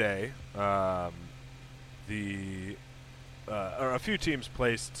today a few teams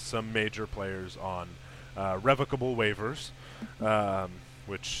placed some major players on revocable waivers,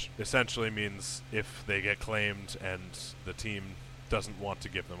 which essentially means if they get claimed and the team doesn't want to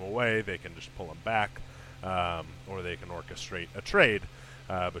give them away, they can just pull them back, or they can orchestrate a trade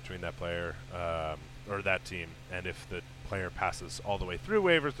between that player or that team, and if the player passes all the way through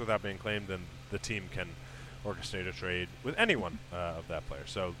waivers without being claimed, then the team can orchestrate a trade with anyone of that player.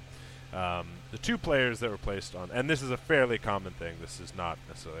 So the 2 players that were placed on, and this is a fairly common thing, this is not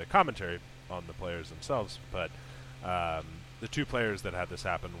necessarily a commentary on the players themselves, but the 2 players that had this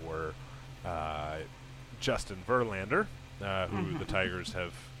happen were Justin Verlander, who the Tigers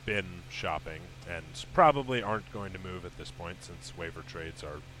have been shopping and probably aren't going to move at this point since waiver trades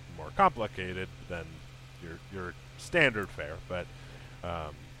are more complicated than your standard fare, but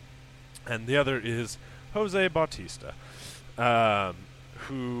and the other is Jose Bautista,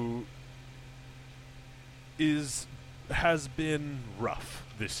 who has been rough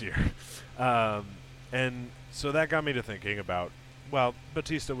this year, and so that got me to thinking about, well,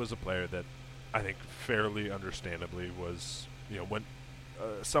 Bautista was a player that I think fairly understandably was when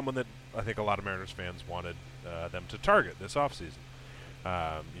someone that I think a lot of Mariners fans wanted them to target this offseason.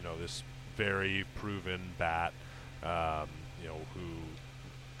 This very proven bat, who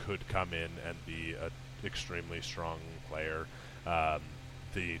could come in and be an extremely strong player.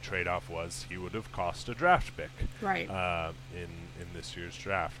 The trade-off was he would have cost a draft pick, right? In this year's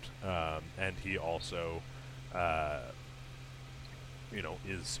draft, and he also,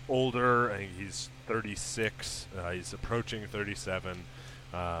 is older. I think he's 36. He's approaching 37.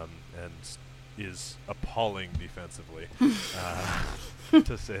 And is appalling defensively,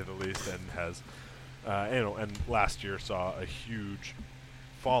 to say the least, and has, and last year saw a huge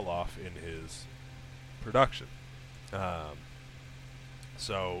fall off in his production.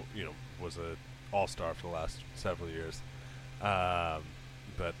 So was a all-star for the last several years,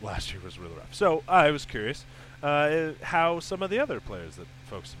 but last year was really rough. So I was curious how some of the other players that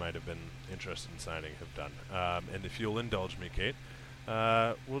folks might have been interested in signing have done, and if you'll indulge me, Kate.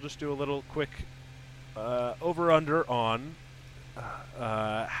 We'll just do a little quick over-under on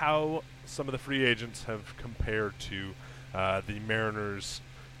how some of the free agents have compared to the Mariners'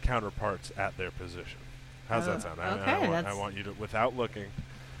 counterparts at their position. How's that sound? Okay, I want you to, without looking,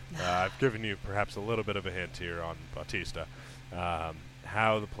 I've given you perhaps a little bit of a hint here on Bautista,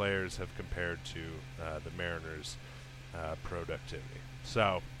 how the players have compared to the Mariners' productivity.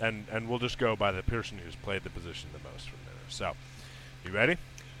 So, and we'll just go by the person who's played the position the most for the Mariners. So, you ready?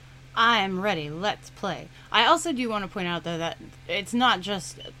 I'm ready. Let's play. I also do want to point out, though, that it's not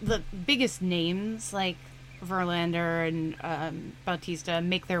just the biggest names like Verlander and Bautista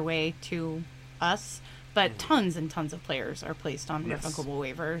make their way to us, but tons and tons of players are placed on revocable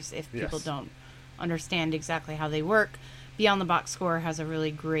waivers if people don't understand exactly how they work. Beyond the Box Score has a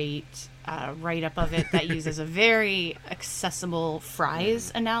really great write-up of it that uses a very accessible French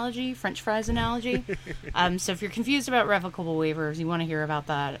fries analogy. So if you're confused about revocable waivers, you want to hear about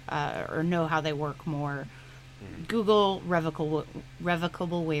that or know how they work more, Google revocable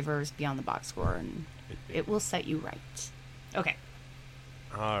waivers Beyond the Box Score, and it will set you right. Okay.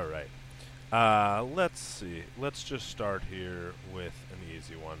 All right. Let's see. Let's just start here with an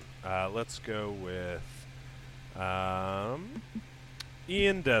easy one. Let's go with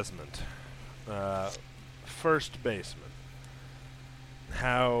Ian Desmond, first baseman.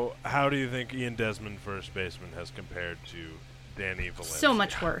 How do you think Ian Desmond, first baseman, has compared to Danny Valencia? So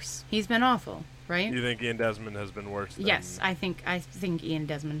much worse. He's been awful, right? You think Ian Desmond has been worse than... Yes, I think Ian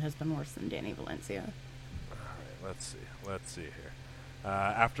Desmond has been worse than Danny Valencia. All right, let's see here.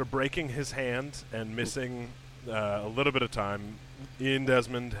 After breaking his hand and missing a little bit of time, Ian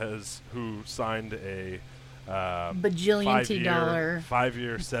Desmond who signed a bajillion-dollar,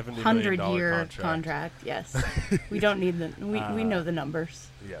 5-year, $70 million 100-year contract. Yes, we don't need we know the numbers.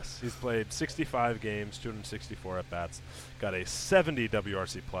 Yes, he's played 65 games, 264 at bats, got a 70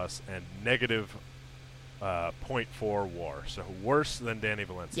 WRC plus and negative .4 WAR, so worse than Danny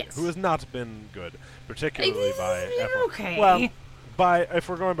Valencia, who has not been good, particularly by F4. Okay. Well, if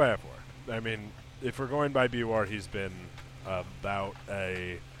we're going by F4, I mean, if we're going by BWAR, he's been about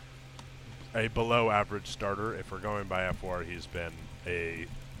a below average starter. If we're going by F4, he's been a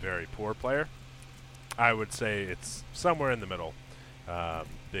very poor player. I would say it's somewhere in the middle,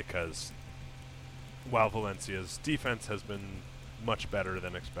 because while Valencia's defense has been much better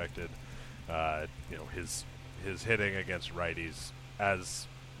than expected, his hitting against righties, as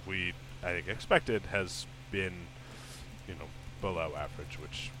I think expected, has been below average,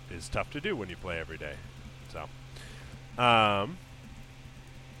 which is tough to do when you play every day. So, all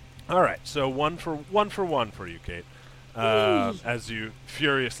right. So one for one for you, Kate. As you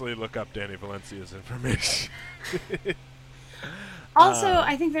furiously look up Danny Valencia's information. Also,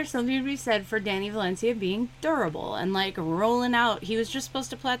 I think there's something to be said for Danny Valencia being durable and like rolling out. He was just supposed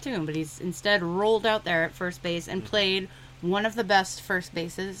to platoon, but he's instead rolled out there at first base and played one of the best first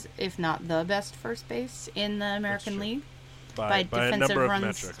bases, if not the best first base in the American League. By defensive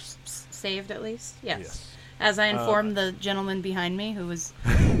runs saved, at least. Yes. As I informed the gentleman behind me, who was,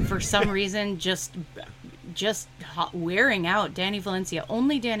 for some reason, just wearing out Danny Valencia,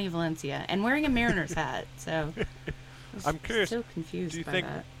 only Danny Valencia, and wearing a Mariners hat. So I'm curious. So confused. Do you think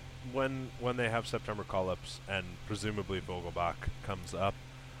when they have September call-ups and presumably Vogelbach comes up,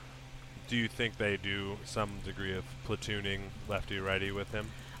 do you think they do some degree of platooning lefty-righty with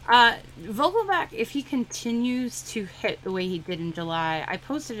him? Vogelbach, if he continues to hit the way he did in July, I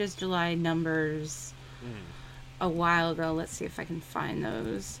posted his July numbers a while ago. Let's see if I can find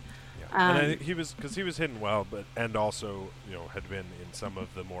those. Yeah. And I think he was hitting well, and also had been in some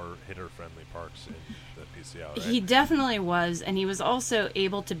of the more hitter-friendly parks in the PCL. Right? He definitely was, and he was also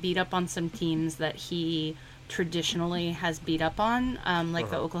able to beat up on some teams that he traditionally has beat up on,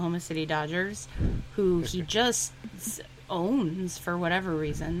 like the Oklahoma City Dodgers, who he just owns for whatever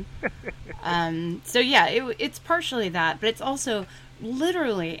reason. So yeah, it's partially that, but it's also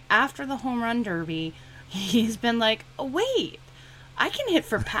literally after the home run derby, he's been like, oh, wait, I can hit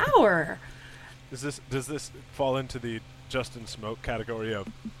for power. Does this fall into the Justin Smoke category of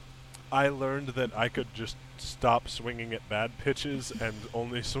I learned that I could just stop swinging at bad pitches and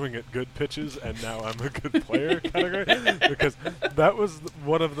only swing at good pitches, and now I'm a good player category? Because that was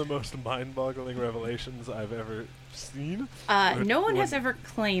one of the most mind-boggling revelations I've ever seen. No one has ever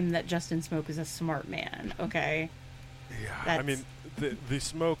claimed that Justin Smoke is a smart man, okay? Yeah, I mean, the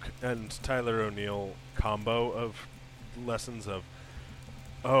Smoke and Tyler O'Neill combo of lessons of,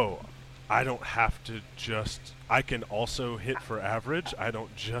 I don't have to I can also hit for average. I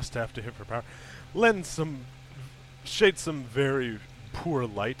don't just have to hit for power. Shades some very poor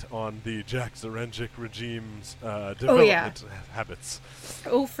light on the Jack Zarengic regime's development habits.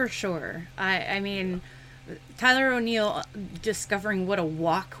 Oh, for sure. I mean, Tyler O'Neill discovering what a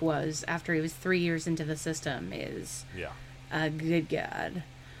walk was after he was 3 years into the system is a good God.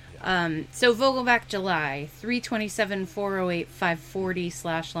 So Vogelbach July, 327, 408, 540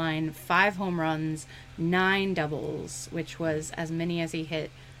 slash line, 5 home runs, 9 doubles, which was as many as he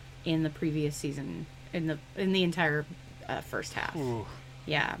hit in the previous season in the entire first half. Ooh.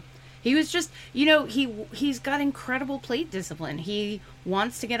 Yeah. He was just, he's got incredible plate discipline. He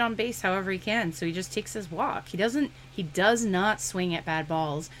wants to get on base however he can, so he just takes his walk. He does not swing at bad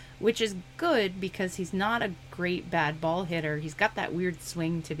balls, which is good because he's not a great bad ball hitter. He's got that weird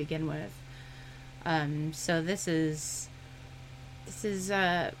swing to begin with. So this is he's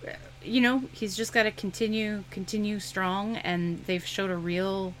just got to continue strong, and they've showed a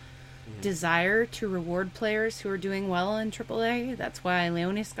real desire to reward players who are doing well in AAA. That's why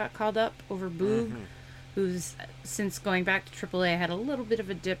Leonis got called up over Boog, who's since going back to AAA had a little bit of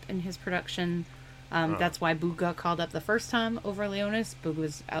a dip in his production. That's why Boog got called up the first time over Leonis. Boog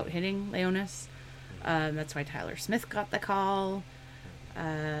was out hitting Leonis. That's why Tyler Smith got the call.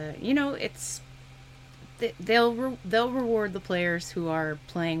 They'll reward the players who are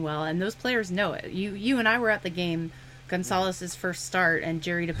playing well, and those players know it. You and I were at the game, Gonzalez's first start, and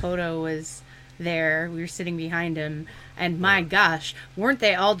Jerry DePoto was there. We were sitting behind him, and my gosh, weren't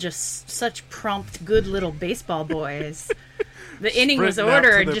they all just such prompt, good little baseball boys? The inning was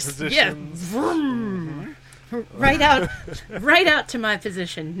ordered, just vroom, right out to my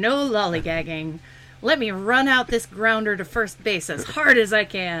position. No lollygagging. Let me run out this grounder to first base as hard as I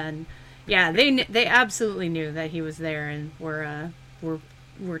can. Yeah, they absolutely knew that he was there, and were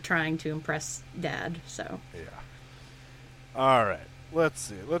trying to impress Dad. So yeah. All right. Let's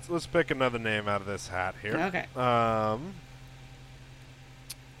see. Let's pick another name out of this hat here. Okay. Well,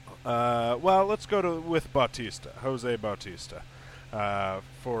 let's go with Bautista, Jose Bautista,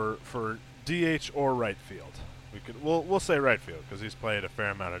 for DH or right field. We'll say right field because he's played a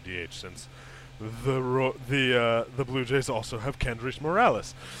fair amount of DH since the Blue Jays also have Kendrys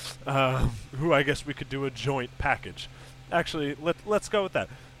Morales, who I guess we could do a joint package. Actually, let's go with that.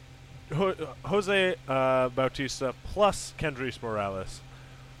 Jose Bautista plus Kendrys Morales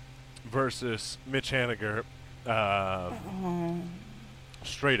versus Mitch Haniger,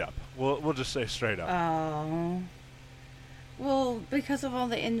 straight up. We'll just say straight up. Oh. Well, because of all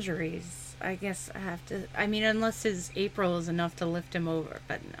the injuries, I guess I have to. I mean, unless his April is enough to lift him over,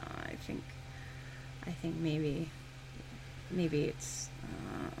 but no, I think maybe it's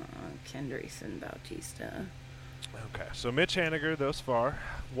Kendrys and Bautista. Okay, so Mitch Haniger thus far,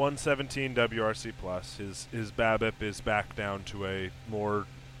 117 WRC plus. His BABIP is back down to a more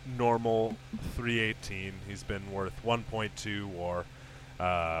normal 318. He's been worth 1.2 WAR.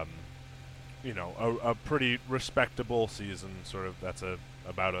 A pretty respectable season. Sort of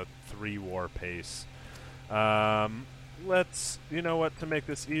about a 3 WAR pace. To make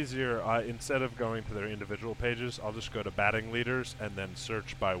this easier, instead of going to their individual pages, I'll just go to batting leaders and then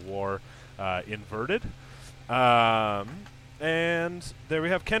search by WAR inverted. And there we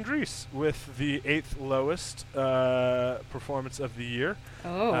have Kendrys with the 8th lowest performance of the year.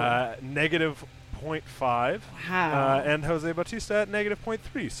 Negative 0.5. Wow. And Jose Bautista at negative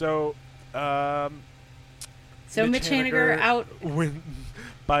 0.3. So Mitch Haniger out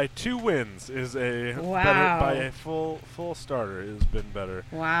by 2 wins is a wow. better by a full starter has been better.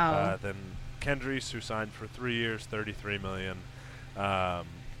 Wow. Than Kendrys, who signed for 3 years, $33 million.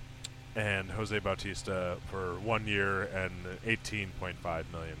 And Jose Bautista for 1 year and $18.5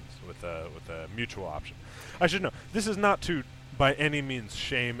 million with a mutual option. I should know this is not to by any means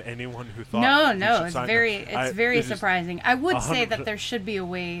shame anyone who thought. No, it's very surprising. I would say that there should be a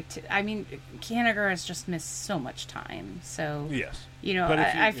way to. I mean, Haniger has just missed so much time, so yes,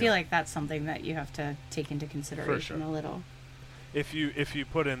 I feel like that's something that you have to take into consideration a little. If you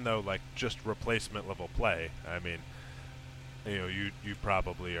put in though like just replacement level play, I mean, you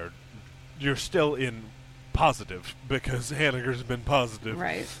probably are. You're still in positive because Haniger's been positive,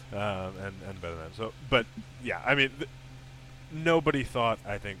 right? And better than that. So, but yeah, I mean, nobody thought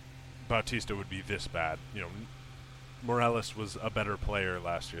I think Bautista would be this bad. Morales was a better player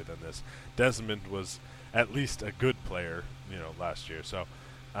last year than this. Desmond was at least a good player, last year. So,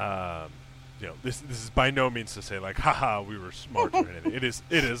 this is by no means to say like, haha, we were smart or anything. It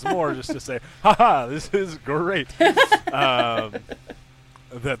is more just to say, haha, this is great.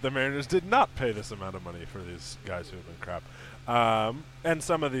 That the Mariners did not pay this amount of money for these guys who have been crap. And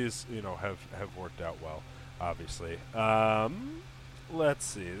some of these, have worked out well, obviously. Let's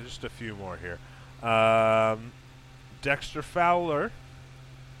see. There's just a few more here. Dexter Fowler,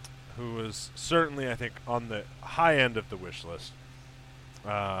 who was certainly, I think, on the high end of the wish list. He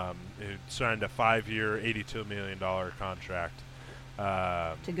signed a 5-year, $82 million contract.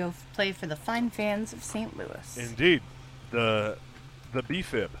 To go play for the fine fans of St. Louis. Indeed. The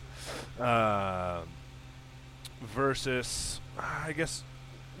BFIB. Versus, I guess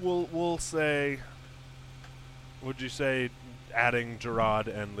we'll say. Would you say adding Gerard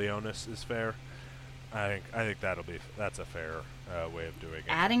and Leonis is fair? I think that's a fair way of doing it.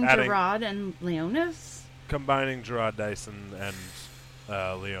 Adding Gerard and Leonis? Combining Gerard Dyson and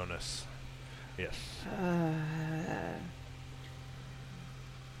Leonis. Yes.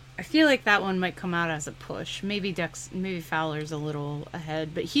 I feel like that one might come out as a push. Maybe Fowler's a little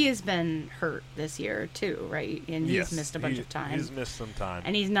ahead, but he has been hurt this year too, right? And he's missed a bunch of time. He's missed some time.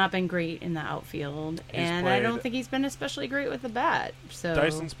 And he's not been great in the outfield. And I don't think he's been especially great with the bat. So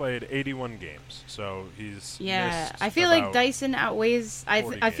Dyson's played 81 games, so he's missed I feel like Dyson outweighs.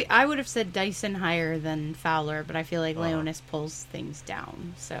 I would have said Dyson higher than Fowler, but I feel like Leonis pulls things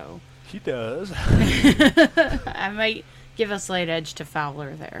down. So he does. I might give a slight edge to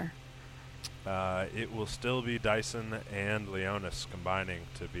Fowler there. It will still be Dyson and Leonis combining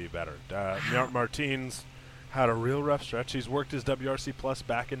to be better. Martins had a real rough stretch. He's worked his WRC Plus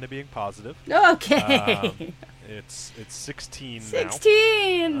back into being positive. Okay. It's 16 now.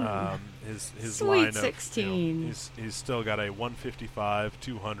 16. His Sweet line of 16. He's still got a 155,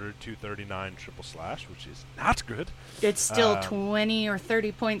 200, 239 triple slash, which is not good. It's still 20 or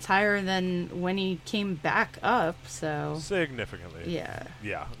 30 points higher than when he came back up. So significantly. Yeah.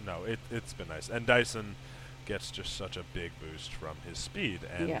 Yeah. No, it's been nice. And Dyson gets just such a big boost from his speed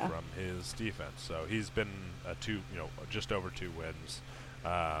and from his defense. So he's been just over 2 wins.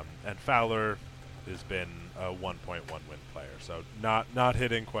 And Fowler has been a 1.1 win player, so not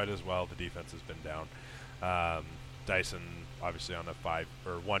hitting quite as well. The defense has been down. Dyson obviously on a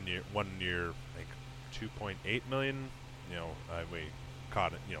 1 year, I think 2.8 million. We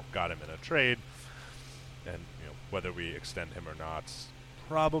got him in a trade, and whether we extend him or not,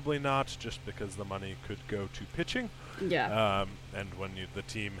 probably not, just because the money could go to pitching. Yeah. And when the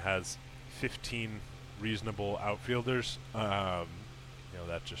team has 15 reasonable outfielders,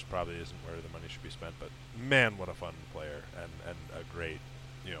 that just probably isn't where the money should be spent. But man, what a fun player and a great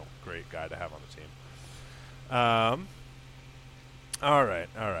guy to have on the team. All right.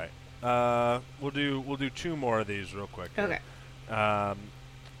 We'll do 2 more of these real quick. Okay.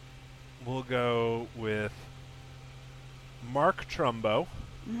 We'll go with Mark Trumbo.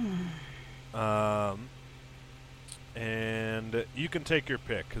 And you can take your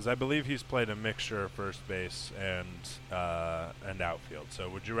pick, because I believe he's played a mixture of first base and outfield. So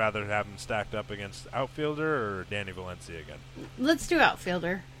would you rather have him stacked up against outfielder or Danny Valencia again? Let's do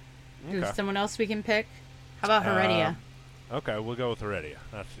outfielder. Okay. Is someone else we can pick? How about Heredia? Okay, we'll go with Heredia.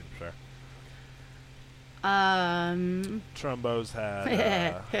 That seems fair. Trumbo's had.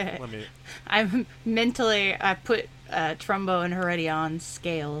 I put Trumbo and Heredia on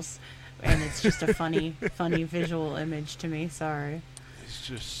scales. And it's just a funny visual image to me. Sorry. He's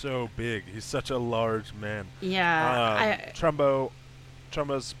just so big. He's such a large man. Yeah.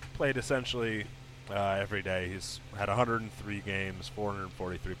 Trumbo's played essentially every day. He's had 103 games,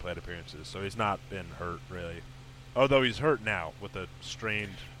 443 plate appearances. So he's not been hurt really. Although he's hurt now with a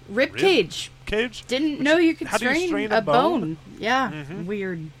strained rib cage. Didn't know you could strain a bone. Yeah. Mm-hmm.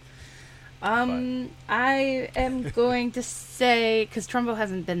 Weird. I am going to say, because Trumbo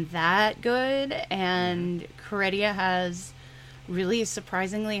hasn't been that good, and Heredia has really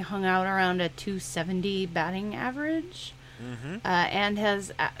surprisingly hung out around a 270 batting average, and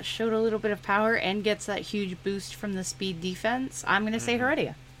has showed a little bit of power and gets that huge boost from the speed defense. I'm going to say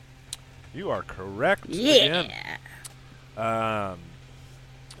Heredia. You are correct. Yeah. Again.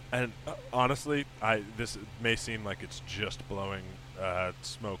 And honestly, this may seem like it's just blowing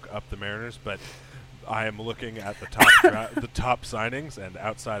smoke up the Mariners, but I am looking at the top the top signings, and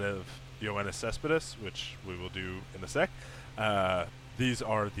outside of Yoenis Cespedes, which we will do in a sec, these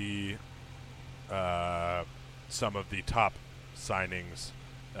are the some of the top signings.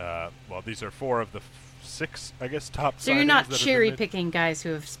 These are 4 of the 6, I guess, top. So you're not cherry picking guys who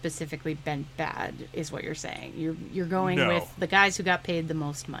have specifically been bad, is what you're saying. You're going with the guys who got paid the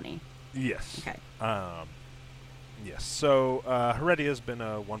most money. Yes. Okay. Yes. So Heredia has been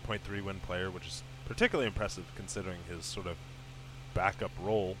a 1.3 win player, which is particularly impressive considering his sort of backup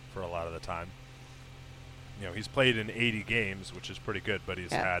role for a lot of the time. He's played in 80 games, which is pretty good, but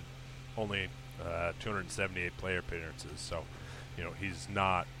he's had only 278 player appearances. So, he's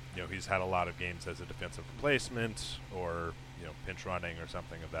not. He's had a lot of games as a defensive replacement or pinch running or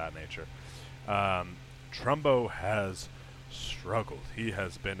something of that nature. Trumbo has struggled. He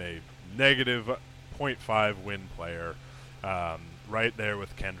has been a negative 0.5 win player, right there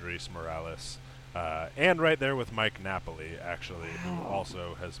with Kendrys Morales, and right there with Mike Napoli, actually, who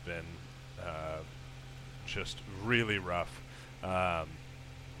also has been just really rough.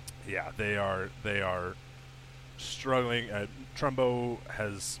 yeah, they are struggling. Trumbo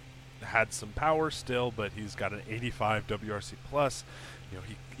has had some power still, but he's got an 85 WRC plus.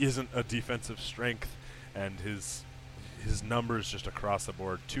 He isn't a defensive strength, and his numbers just across the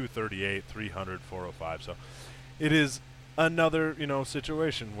board: 238, 300, 405. So it is another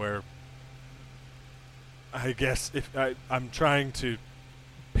situation where I guess if I'm trying to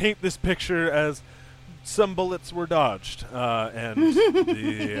paint this picture as some bullets were dodged, and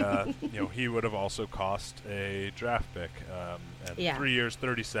he would have also cost a draft pick. And 3 years,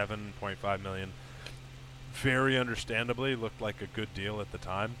 $37.5 million. Very understandably, looked like a good deal at the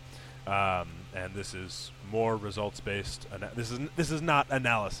time. And this is more results-based. This is not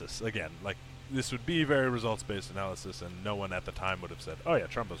analysis. Again, like this would be very results-based analysis, and no one at the time would have said, "Oh yeah,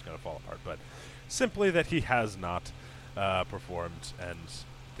 Trumbo's going to fall apart." But simply that he has not performed, and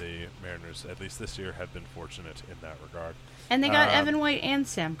the Mariners, at least this year, have been fortunate in that regard. And they got Evan White and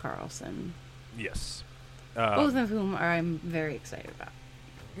Sam Carlson. Yes. Both of whom I'm very excited about.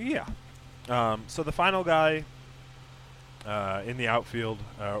 Yeah. So the final guy in the outfield,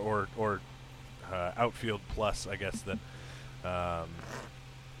 or outfield plus, I guess, that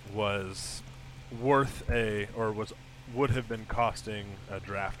was worth would have been costing a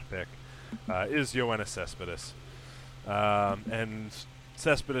draft pick is Yoenis Cespedes. And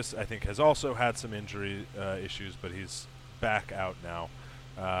Cespedes, I think, has also had some injury issues, but he's back out now.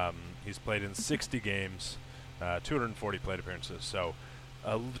 He's played in 60 games, 240 plate appearances, so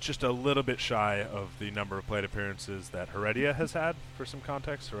just a little bit shy of the number of plate appearances that Heredia has had. For some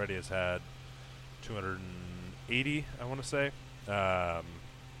context, Heredia has had 280, I want to say,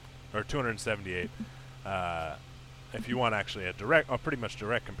 or 278. If you want actually a pretty much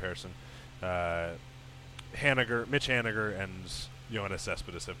direct comparison, Mitch Haniger and Yoenis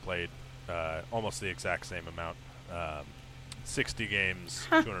Cespedes have played almost the exact same amount. 60 games,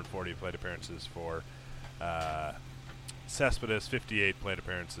 240 plate appearances for Cespedes, 58 plate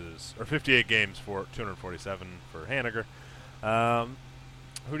appearances, or 58 games for 247 for Haniger.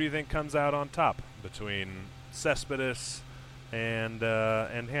 Who do you think comes out on top between Cespedes and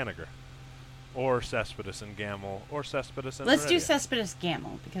Haniger? Or Cespedes and Gamel, or Cespedes and Let's Heredia? do Cespedes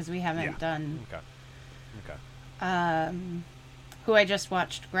Gamel, because we haven't done... Okay. Who I just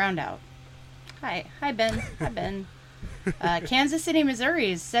watched ground out. Hi Ben. Hi Ben. Kansas City,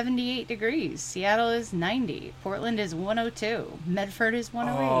 Missouri is 78 degrees. Seattle is 90. Portland is 102. Medford is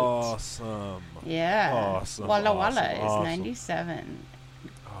 108. Awesome. Yeah. Awesome. Walla Walla awesome. is 97.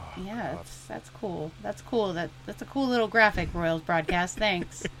 Oh, Yeah, God. that's cool. That's cool. That's a cool little graphic, Royals broadcast.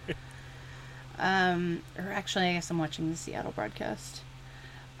 Thanks. Or actually, I guess I'm watching the Seattle broadcast.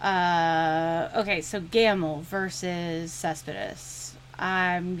 Okay, so Gamel versus Cespedes.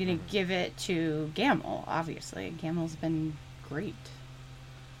 I'm going to give it to Gamel, obviously. Gamel's been great.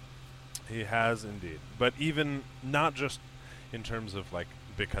 He has indeed. But even not just in terms of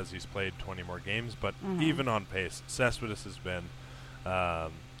because he's played 20 more games, but even on pace, Cespedes has been a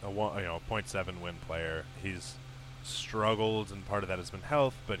 0.7 win player. He's struggled, and part of that has been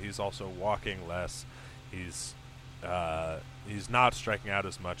health, but he's also walking less. He's not striking out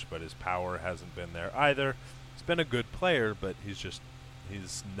as much, but his power hasn't been there either. He's been a good player, but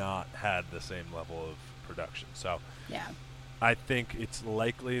he's not had the same level of production. So yeah, I think it's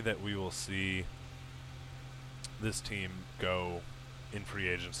likely that we will see this team go in free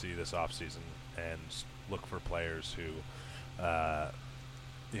agency this offseason and look for players who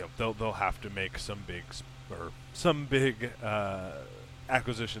they'll have to make some big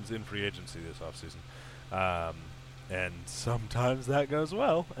acquisitions in free agency this offseason. And sometimes that goes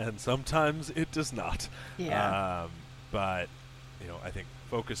well, and sometimes it does not. Yeah. But I think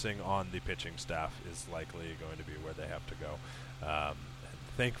focusing on the pitching staff is likely going to be where they have to go. And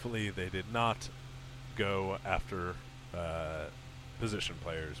thankfully, they did not go after position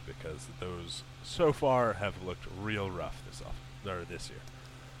players, because those so far have looked real rough this year.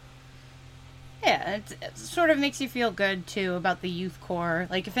 Yeah, it sort of makes you feel good, too, about the youth core.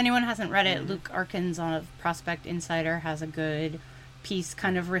 Like, if anyone hasn't read it, Luke Arkins on Prospect Insider has a good piece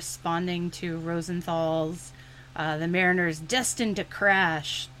kind of responding to Rosenthal's the Mariners destined to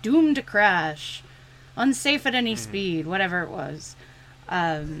crash, doomed to crash, unsafe at any speed, whatever it was.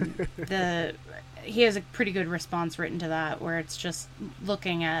 He has a pretty good response written to that, where it's just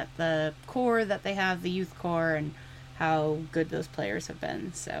looking at the core that they have, the youth core, and how good those players have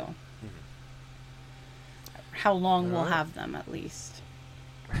been, so... How long we'll have them, at least.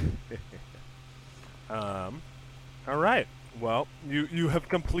 All right. Well, you have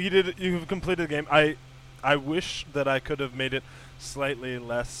completed the game. I I wish that I could have made it slightly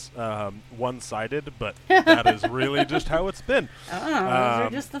less one-sided, but that is really just how it's been. Oh, those are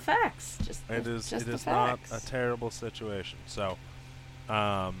just the facts. It is not a terrible situation. So,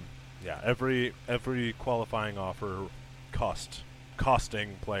 every qualifying offer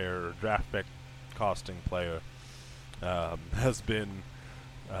costing player, or draft pick costing player, has been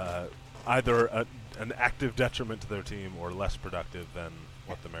either an active detriment to their team or less productive than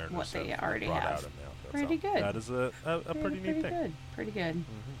what the Mariners they have already brought have. out in the outfit. Pretty So good. That is a pretty neat thing. Pretty good.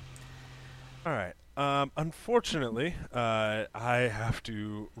 Mm-hmm. All right. Unfortunately, I have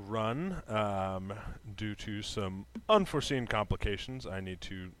to run due to some unforeseen complications. I need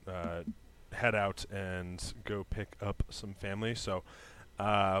to head out and go pick up some family. So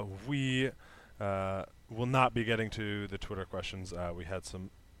we will not be getting to the Twitter questions. We had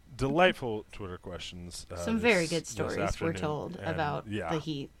some delightful Twitter questions. Some very good stories we're told about the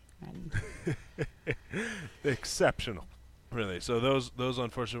Heat. Exceptional, really. So those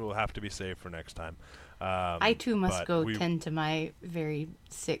unfortunately will have to be saved for next time. I too must go tend to my very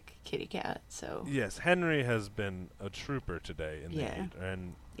sick kitty cat. So yes, Henry has been a trooper today in the heat,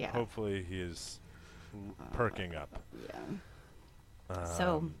 and hopefully he is perking up. Yeah.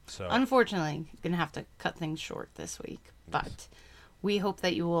 So unfortunately, gonna have to cut things short this week, but we hope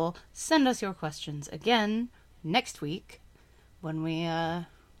that you will send us your questions again next week when we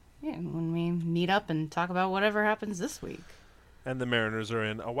meet up and talk about whatever happens this week. And the Mariners are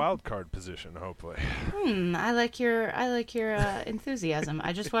in a wild card position, hopefully. I like your enthusiasm.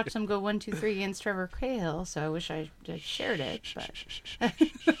 I just watched them go 1-2-3 against Trevor Cahill, so I wish I shared it. But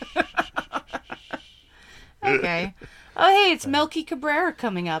okay. Oh, hey, it's Melky Cabrera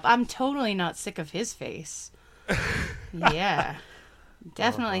coming up. I'm totally not sick of his face. Yeah.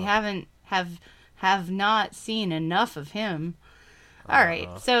 Definitely have not seen enough of him. All right,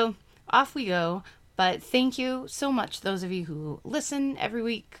 so off we go. But thank you so much, those of you who listen every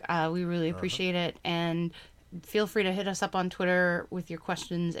week. We really appreciate it. And feel free to hit us up on Twitter with your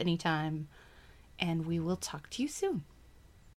questions anytime. And we will talk to you soon.